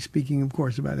flesh, he's speaking, of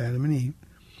course, about Adam and Eve.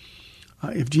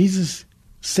 If Jesus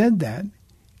said that,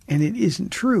 and it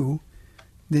isn't true,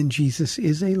 then Jesus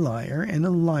is a liar, and a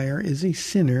liar is a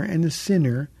sinner, and a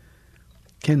sinner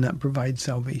cannot provide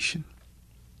salvation.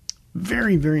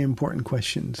 Very, very important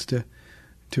questions to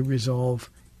resolve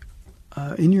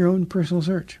in your own personal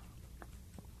search.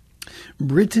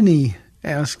 Brittany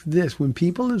asked this: when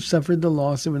people have suffered the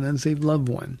loss of an unsaved loved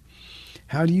one,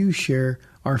 how do you share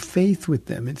our faith with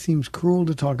them? It seems cruel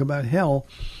to talk about hell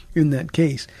in that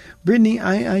case. Brittany,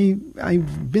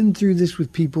 I've been through this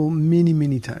with people many,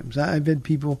 many times. I've had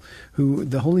people who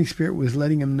the Holy Spirit was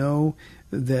letting them know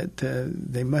that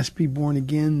they must be born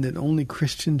again, that only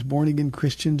Christians, born-again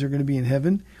Christians, are going to be in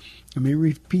heaven. Let me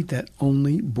repeat that.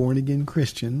 Only born-again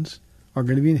Christians are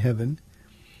going to be in heaven,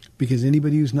 because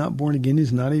anybody who's not born again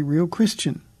is not a real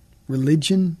Christian.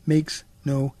 Religion makes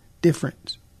no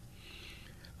difference.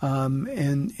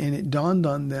 And it dawned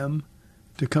on them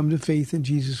to come to faith in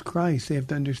Jesus Christ. They have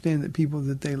to understand that people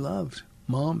that they loved,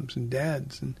 moms and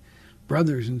dads and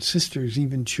brothers and sisters,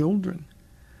 even children,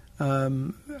 are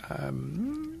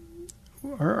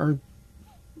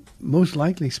most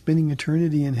likely spending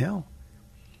eternity in hell.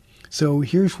 So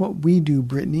here's what we do,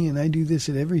 Brittany, and I do this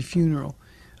at every funeral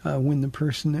when the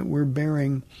person that we're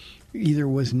burying either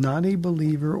was not a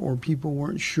believer or people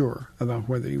weren't sure about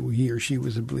whether he or she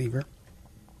was a believer.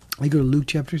 I go to Luke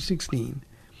chapter 16,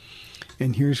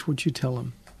 and here's what you tell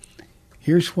them.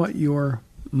 Here's what your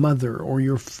mother or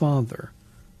your father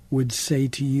would say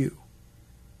to you.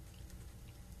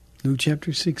 Luke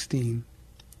chapter 16,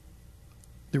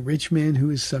 the rich man who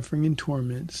is suffering in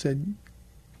torment said,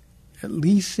 at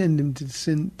least send him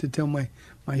to tell my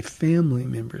family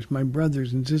members, my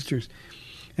brothers and sisters.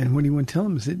 And what he would tell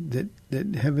them is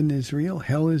that heaven is real,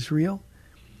 hell is real,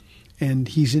 and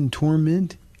he's in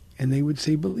torment, and they would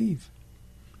say, believe.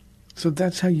 So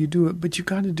that's how you do it, but you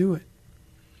got to do it.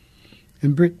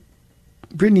 And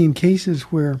Brittany, in cases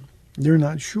where they're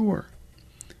not sure,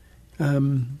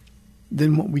 then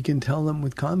what we can tell them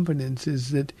with confidence is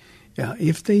that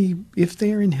if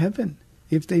they are in heaven,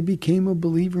 if they became a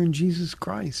believer in Jesus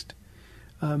Christ,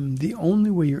 the only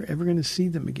way you're ever going to see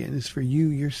them again is for you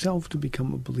yourself to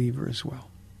become a believer as well.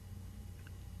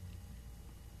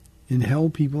 In hell,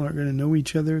 people aren't going to know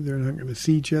each other. They're not going to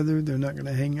see each other. They're not going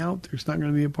to hang out. There's not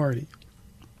going to be a party.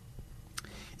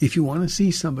 If you want to see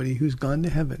somebody who's gone to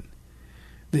heaven,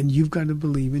 then you've got to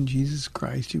believe in Jesus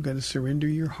Christ. You've got to surrender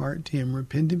your heart to him,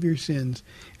 repent of your sins,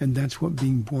 and that's what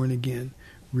being born again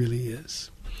really is.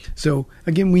 So,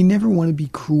 again, we never want to be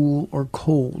cruel or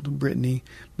cold, Brittany,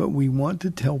 but we want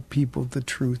to tell people the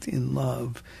truth in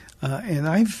love. And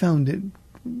I've found it,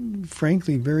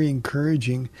 frankly, very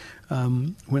encouraging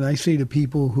when I say to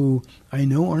people who I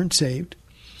know aren't saved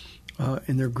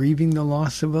and they're grieving the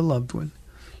loss of a loved one,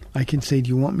 I can say, do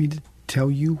you want me to tell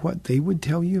you what they would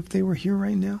tell you if they were here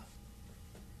right now?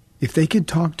 If they could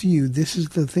talk to you, this is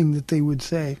the thing that they would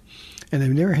say. And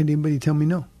I've never had anybody tell me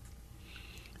no.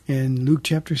 In Luke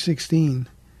chapter 16,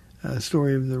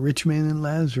 story of the rich man and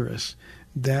Lazarus,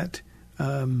 that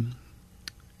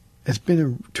has been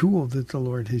a tool that the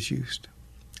Lord has used.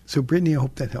 So, Brittany, I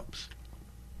hope that helps.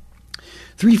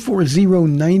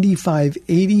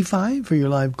 340-9585 for your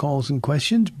live calls and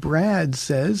questions. Brad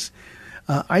says,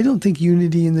 I don't think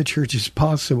unity in the church is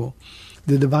possible.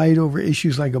 The divide over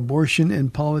issues like abortion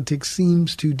and politics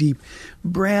seems too deep.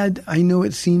 Brad, I know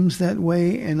it seems that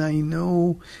way, and I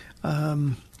know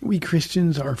we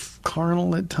Christians are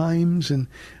carnal at times, and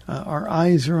our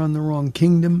eyes are on the wrong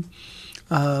kingdom.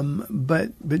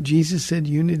 But Jesus said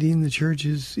unity in the church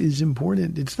is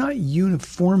important. It's not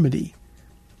uniformity.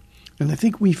 And I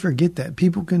think we forget that.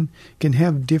 People can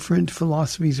have different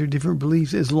philosophies or different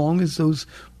beliefs as long as those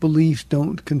beliefs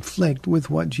don't conflict with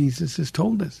what Jesus has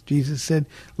told us. Jesus said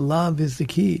love is the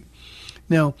key.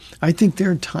 Now, I think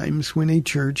there are times when a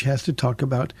church has to talk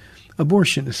about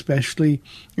abortion, especially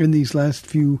in these last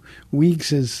few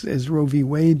weeks as Roe v.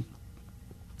 Wade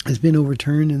has been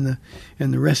overturned and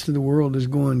the rest of the world is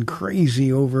going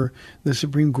crazy over the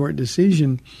Supreme Court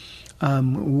decision.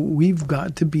 We've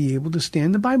got to be able to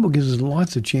stand. The Bible gives us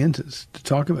lots of chances to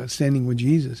talk about standing with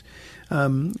Jesus.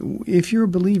 If you're a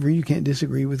believer, you can't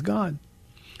disagree with God.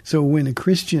 So when a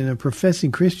Christian, a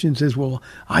professing Christian says, well,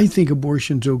 I think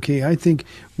abortion's okay, I think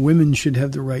women should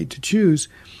have the right to choose,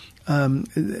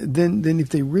 then if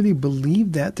they really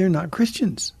believe that, they're not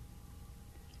Christians.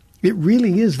 It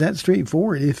really is that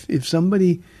straightforward. If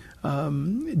somebody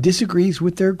disagrees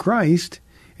with their Christ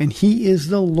and he is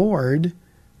the Lord,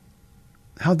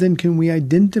 how then can we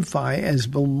identify as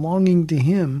belonging to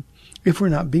him if we're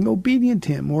not being obedient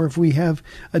to him, or if we have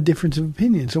a difference of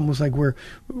opinion? It's almost like we're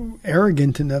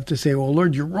arrogant enough to say, well,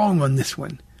 Lord, you're wrong on this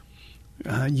one.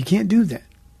 You can't do that.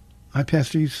 My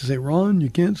pastor used to say, Ron, you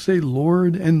can't say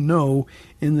Lord and no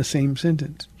in the same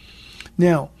sentence.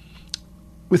 Now,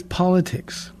 with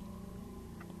politics,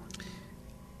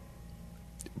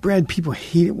 Brad, people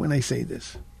hate it when I say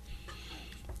this,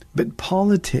 but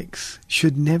politics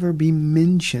should never be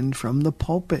mentioned from the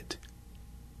pulpit.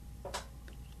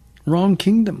 Wrong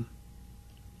kingdom.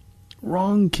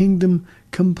 Wrong kingdom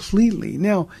completely.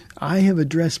 Now, I have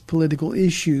addressed political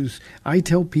issues. I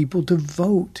tell people to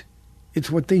vote.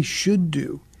 It's what they should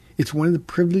do. It's one of the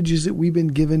privileges that we've been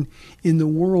given in the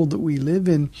world that we live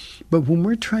in. But when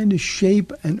we're trying to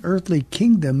shape an earthly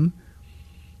kingdom,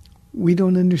 we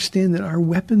don't understand that our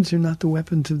weapons are not the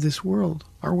weapons of this world.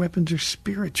 Our weapons are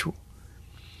spiritual.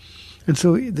 And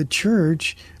so the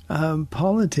church,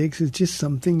 politics is just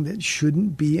something that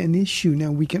shouldn't be an issue.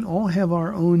 Now, we can all have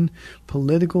our own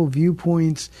political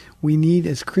viewpoints. We need,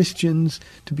 as Christians,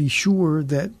 to be sure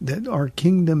that our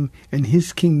kingdom and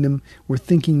his kingdom, we're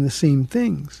thinking the same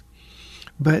things.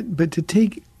 But to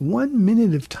take 1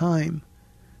 minute of time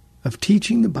of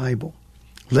teaching the Bible,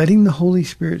 letting the Holy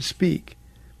Spirit speak,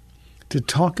 to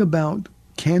talk about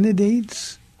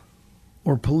candidates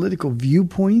or political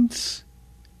viewpoints,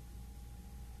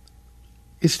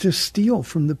 is to steal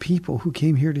from the people who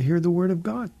came here to hear the Word of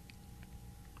God.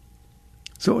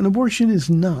 So an abortion is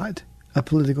not a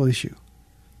political issue.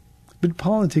 But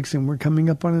politics, and we're coming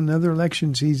up on another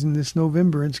election season this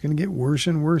November, it's going to get worse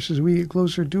and worse as we get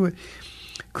closer to it.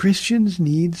 Christians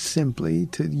need simply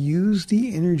to use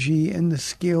the energy and the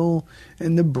skill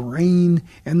and the brain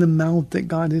and the mouth that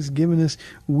God has given us.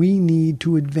 We need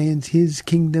to advance his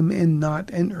kingdom and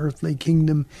not an earthly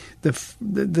kingdom.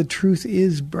 The truth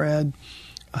is, Brad,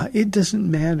 it doesn't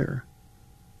matter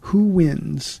who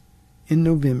wins in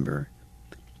November.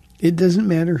 It doesn't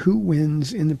matter who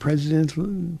wins in the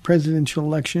presidential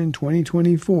election in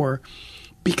 2024,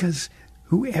 because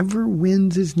whoever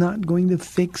wins is not going to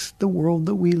fix the world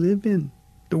that we live in.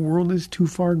 The world is too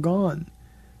far gone.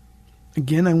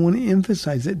 Again, I want to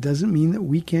emphasize that doesn't mean that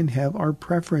we can't have our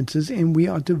preferences and we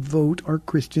ought to vote our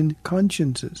Christian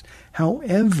consciences.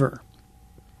 However,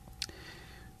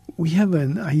 we have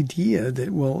an idea that,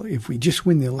 well, if we just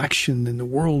win the election, then the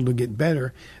world will get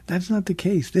better. That's not the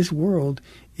case. This world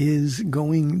is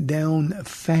going down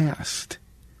fast.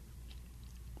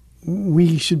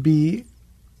 We should be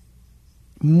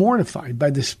mortified by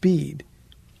the speed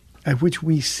at which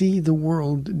we see the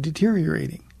world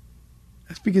deteriorating.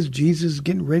 That's because Jesus is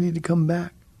getting ready to come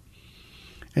back.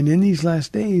 And in these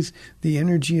last days, the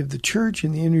energy of the church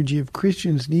and the energy of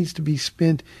Christians needs to be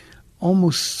spent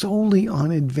almost solely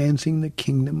on advancing the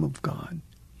kingdom of God.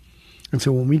 And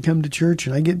so when we come to church,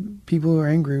 and I get people who are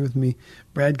angry with me,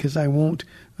 Brad, because I won't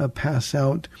pass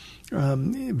out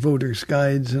voters'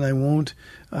 guides, and I won't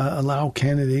allow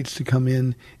candidates to come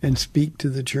in and speak to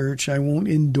the church. I won't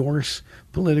endorse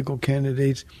political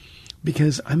candidates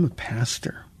because I'm a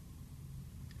pastor.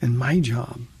 And my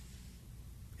job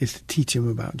is to teach them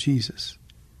about Jesus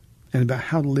and about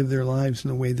how to live their lives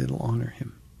in a way that will honor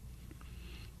him.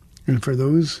 And for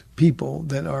those people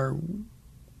that are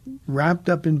wrapped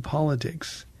up in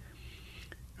politics,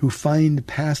 who find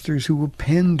pastors who will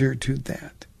pander to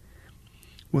that,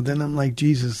 well, then I'm like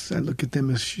Jesus. I look at them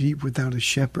as sheep without a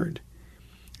shepherd.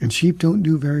 And sheep don't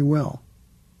do very well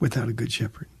without a good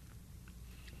shepherd.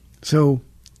 So,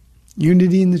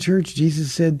 unity in the church,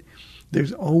 Jesus said,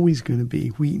 there's always going to be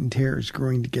wheat and tares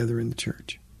growing together in the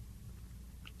church.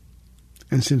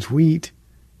 And since wheat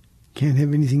can't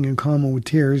have anything in common with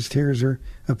tares, tares are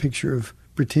a picture of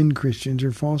pretend Christians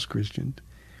or false Christians,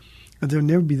 there'll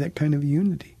never be that kind of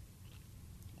unity.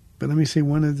 But let me say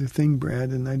one other thing, Brad,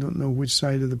 and I don't know which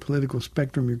side of the political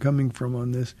spectrum you're coming from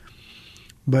on this,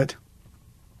 but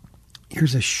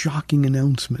here's a shocking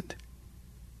announcement.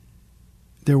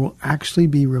 There will actually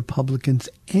be Republicans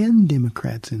and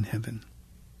Democrats in heaven.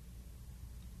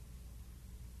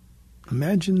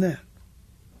 Imagine that.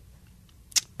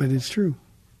 But it's true.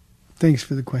 Thanks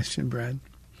for the question, Brad.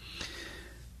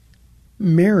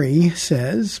 Mary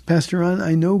says, Pastor Ron,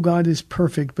 I know God is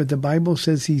perfect, but the Bible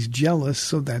says he's jealous,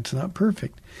 so that's not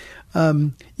perfect.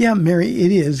 Yeah, Mary,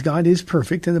 it is. God is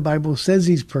perfect, and the Bible says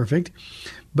he's perfect.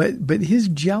 But his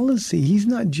jealousy, he's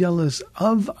not jealous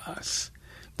of us.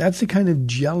 That's the kind of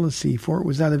jealousy, for it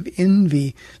was out of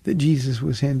envy that Jesus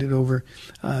was handed over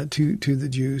to the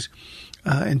Jews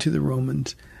and to the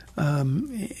Romans.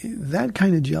 That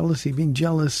kind of jealousy, being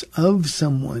jealous of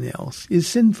someone else, is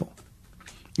sinful.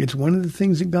 It's one of the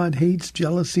things that God hates.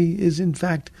 Jealousy is, in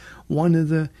fact, one of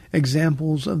the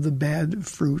examples of the bad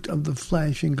fruit of the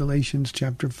flesh in Galatians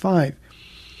chapter 5.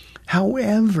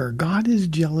 However, God is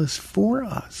jealous for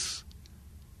us.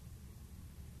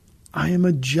 I am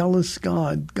a jealous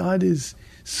God. God is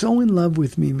so in love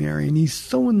with me, Mary, and he's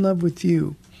so in love with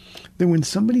you that when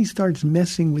somebody starts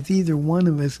messing with either one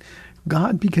of us,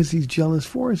 God, because he's jealous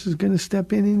for us, is going to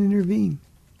step in and intervene.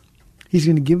 He's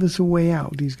going to give us a way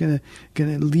out. He's going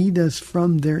to lead us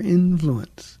from their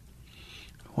influence.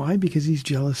 Why? Because he's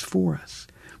jealous for us.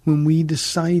 When we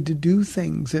decide to do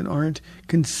things that aren't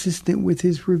consistent with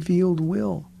his revealed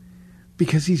will,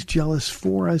 because he's jealous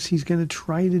for us, he's going to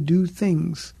try to do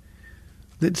things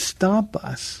that stop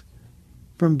us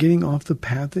from getting off the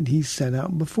path that he's set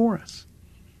out before us.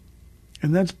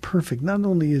 And that's perfect. Not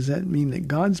only does that mean that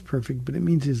God's perfect, but it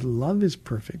means his love is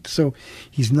perfect. So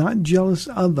he's not jealous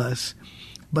of us,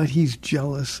 but he's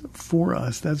jealous for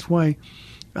us. That's why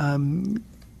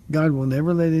God will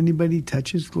never let anybody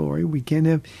touch his glory. We can't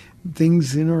have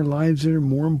things in our lives that are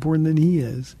more important than he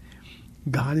is.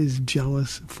 God is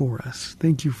jealous for us.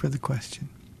 Thank you for the question.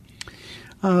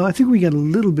 I think we got a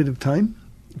little bit of time.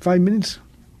 5 minutes.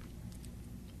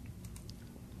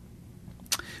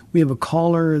 We have a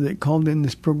caller that called in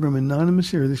this program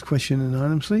anonymously, or this question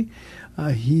anonymously.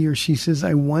 He or she says,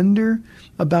 I wonder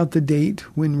about the date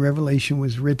when Revelation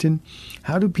was written.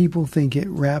 How do people think it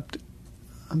wrapped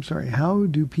up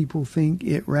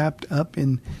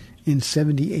in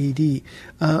 70 AD?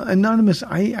 Anonymous,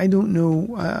 I don't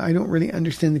know. I don't really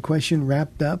understand the question,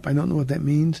 wrapped up. I don't know what that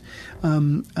means.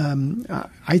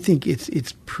 I think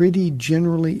it's pretty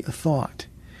generally thought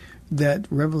that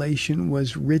Revelation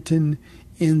was written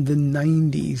in the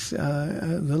 90s,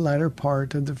 the latter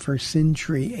part of the first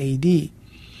century A.D.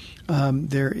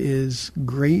 There is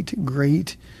great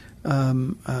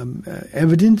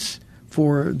evidence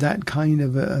for that kind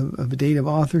of a date of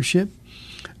authorship.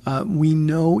 We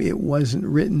know it wasn't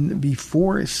written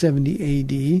before 70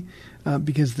 A.D.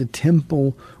 Because the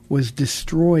temple was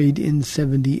destroyed in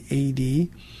 70 A.D.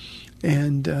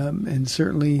 And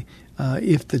certainly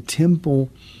if the temple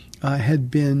had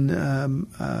been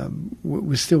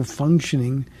was still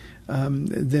functioning,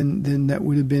 then that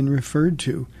would have been referred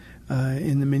to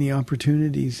in the many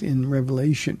opportunities in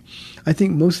Revelation. I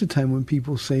think most of the time when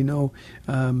people say no,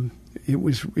 it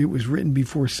was written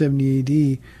before 70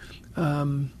 A.D.,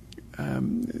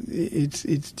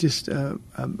 it's just a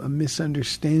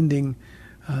misunderstanding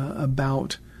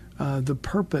about the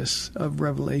purpose of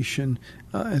Revelation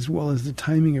as well as the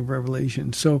timing of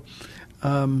Revelation. So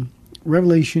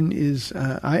Revelation is,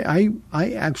 I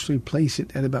actually place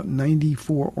it at about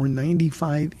 94 or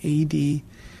 95 AD,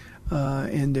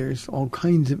 and there's all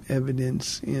kinds of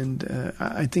evidence, and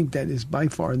I think that is by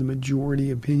far the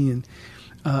majority opinion.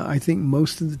 I think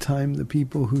most of the time the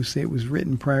people who say it was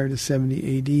written prior to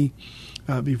 70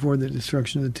 AD, before the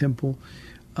destruction of the temple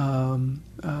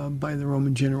by the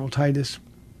Roman general Titus,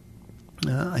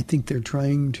 I think they're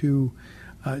trying to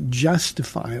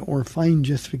justify or find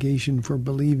justification for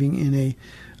believing in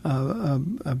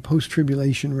a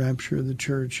post-tribulation rapture of the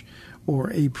church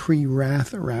or a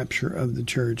pre-wrath rapture of the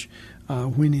church,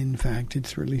 when in fact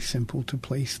it's really simple to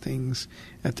place things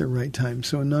at the right time.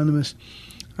 So Anonymous,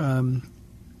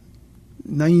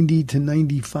 90 to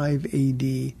 95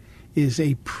 AD is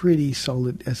a pretty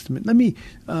solid estimate. Let me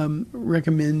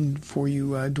recommend for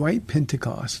you Dwight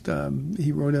Pentecost.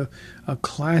 He wrote a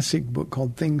classic book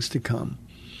called Things to Come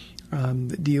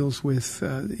that deals with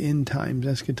end times,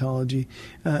 eschatology.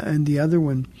 And the other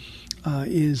one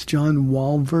is John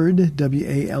Walvoord,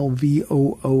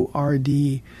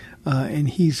 Walvoord, and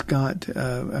he's got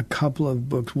a couple of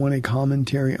books, one a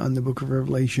commentary on the book of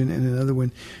Revelation and another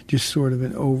one just sort of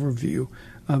an overview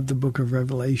of the book of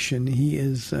Revelation. He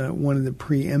is one of the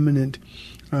preeminent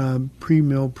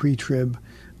pre-mill, pre-trib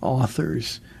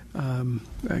authors.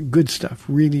 Good stuff,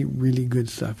 really, really good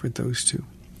stuff with those two.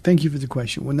 Thank you for the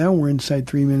question. Well, now we're inside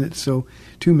 2 minutes, so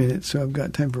I've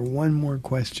got time for one more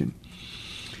question.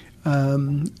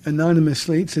 Anonymous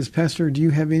Slate says, Pastor, do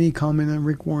you have any comment on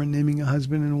Rick Warren naming a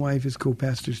husband and wife as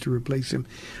co-pastors to replace him?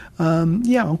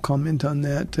 Yeah, I'll comment on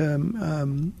that.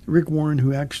 Rick Warren,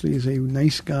 who actually is a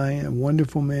nice guy, a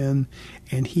wonderful man,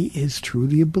 and he is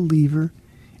truly a believer.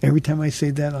 Every time I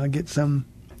say that, I'll get some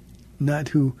nut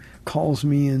who calls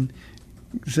me and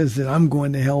says that I'm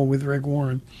going to hell with Rick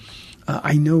Warren.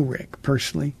 I know Rick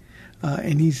personally.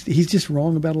 And he's just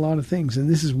wrong about a lot of things, and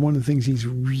this is one of the things he's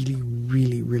really,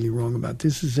 really, really wrong about.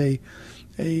 This is a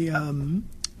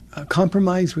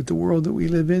compromise with the world that we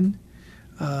live in.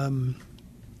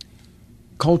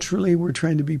 Culturally, we're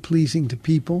trying to be pleasing to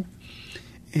people,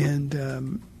 and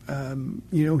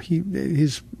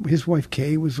his wife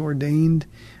Kay was ordained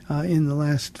in the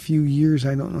last few years.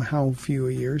 I don't know how few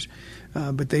years,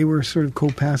 but they were sort of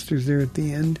co-pastors there at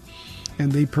the end.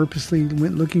 And they purposely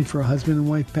went looking for a husband and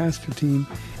wife pastor team,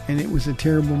 and it was a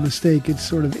terrible mistake. It's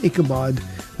sort of Ichabod.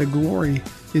 The glory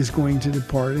is going to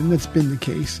depart, and that's been the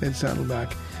case at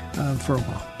Saddleback for a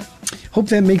while. Hope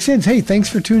that makes sense. Hey, thanks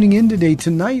for tuning in today.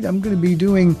 Tonight I'm going to be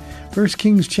doing 1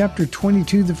 Kings chapter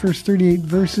 22, the first 38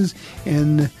 verses,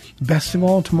 and best of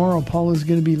all, tomorrow Paula is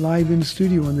going to be live in the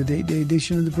studio on the Date Day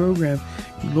edition of the program.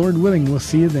 Lord willing, we'll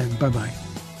see you then. Bye-bye.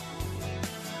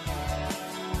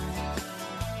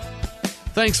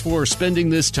 Thanks for spending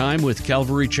this time with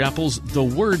Calvary Chapel's The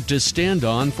Word to Stand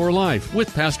On for Life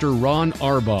with Pastor Ron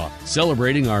Arbaugh,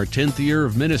 celebrating our 10th year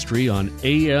of ministry on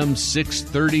AM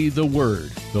 630 The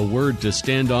Word. The Word to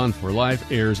Stand On for Life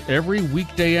airs every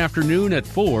weekday afternoon at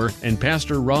 4, and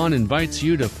Pastor Ron invites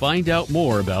you to find out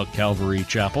more about Calvary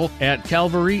Chapel at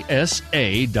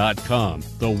calvarysa.com.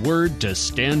 The Word to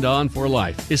Stand On for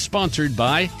Life is sponsored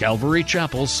by Calvary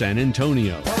Chapel, San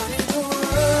Antonio.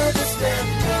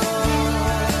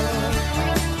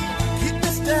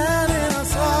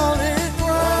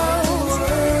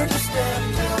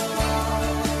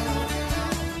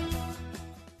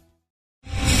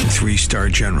 Three-star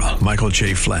General Michael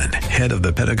J. Flynn, head of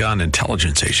the Pentagon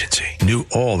Intelligence Agency, knew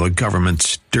all the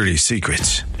government's dirty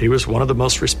secrets. He was one of the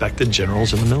most respected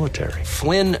generals in the military.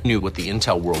 Flynn knew what the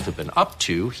intel world had been up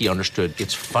to. He understood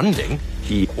its funding.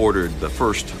 He ordered the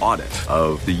first audit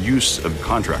of the use of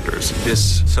contractors.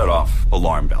 This set off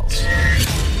alarm bells.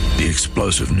 The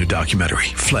explosive new documentary,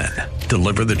 Flynn,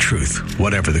 Deliver the Truth,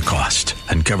 Whatever the Cost,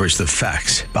 uncovers the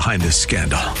facts behind this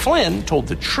scandal. Flynn told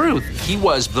the truth. He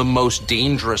was the most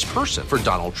dangerous person for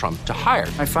Donald Trump to hire.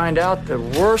 I find out the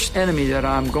worst enemy that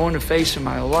I'm going to face in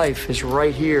my life is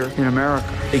right here in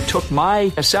America. They took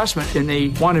my assessment and they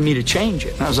wanted me to change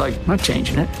it. And I was like, I'm not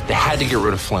changing it. They had to get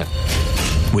rid of Flynn.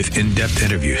 With in-depth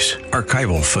interviews,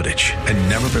 archival footage, and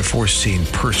never-before-seen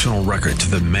personal records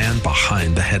of the man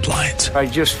behind the headlines. I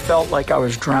just felt like I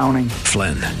was drowning.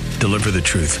 Flynn, Deliver the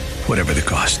Truth, Whatever the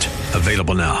Cost.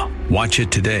 Available now. Watch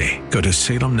it today. Go to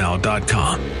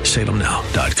salemnow.com.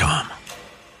 salemnow.com.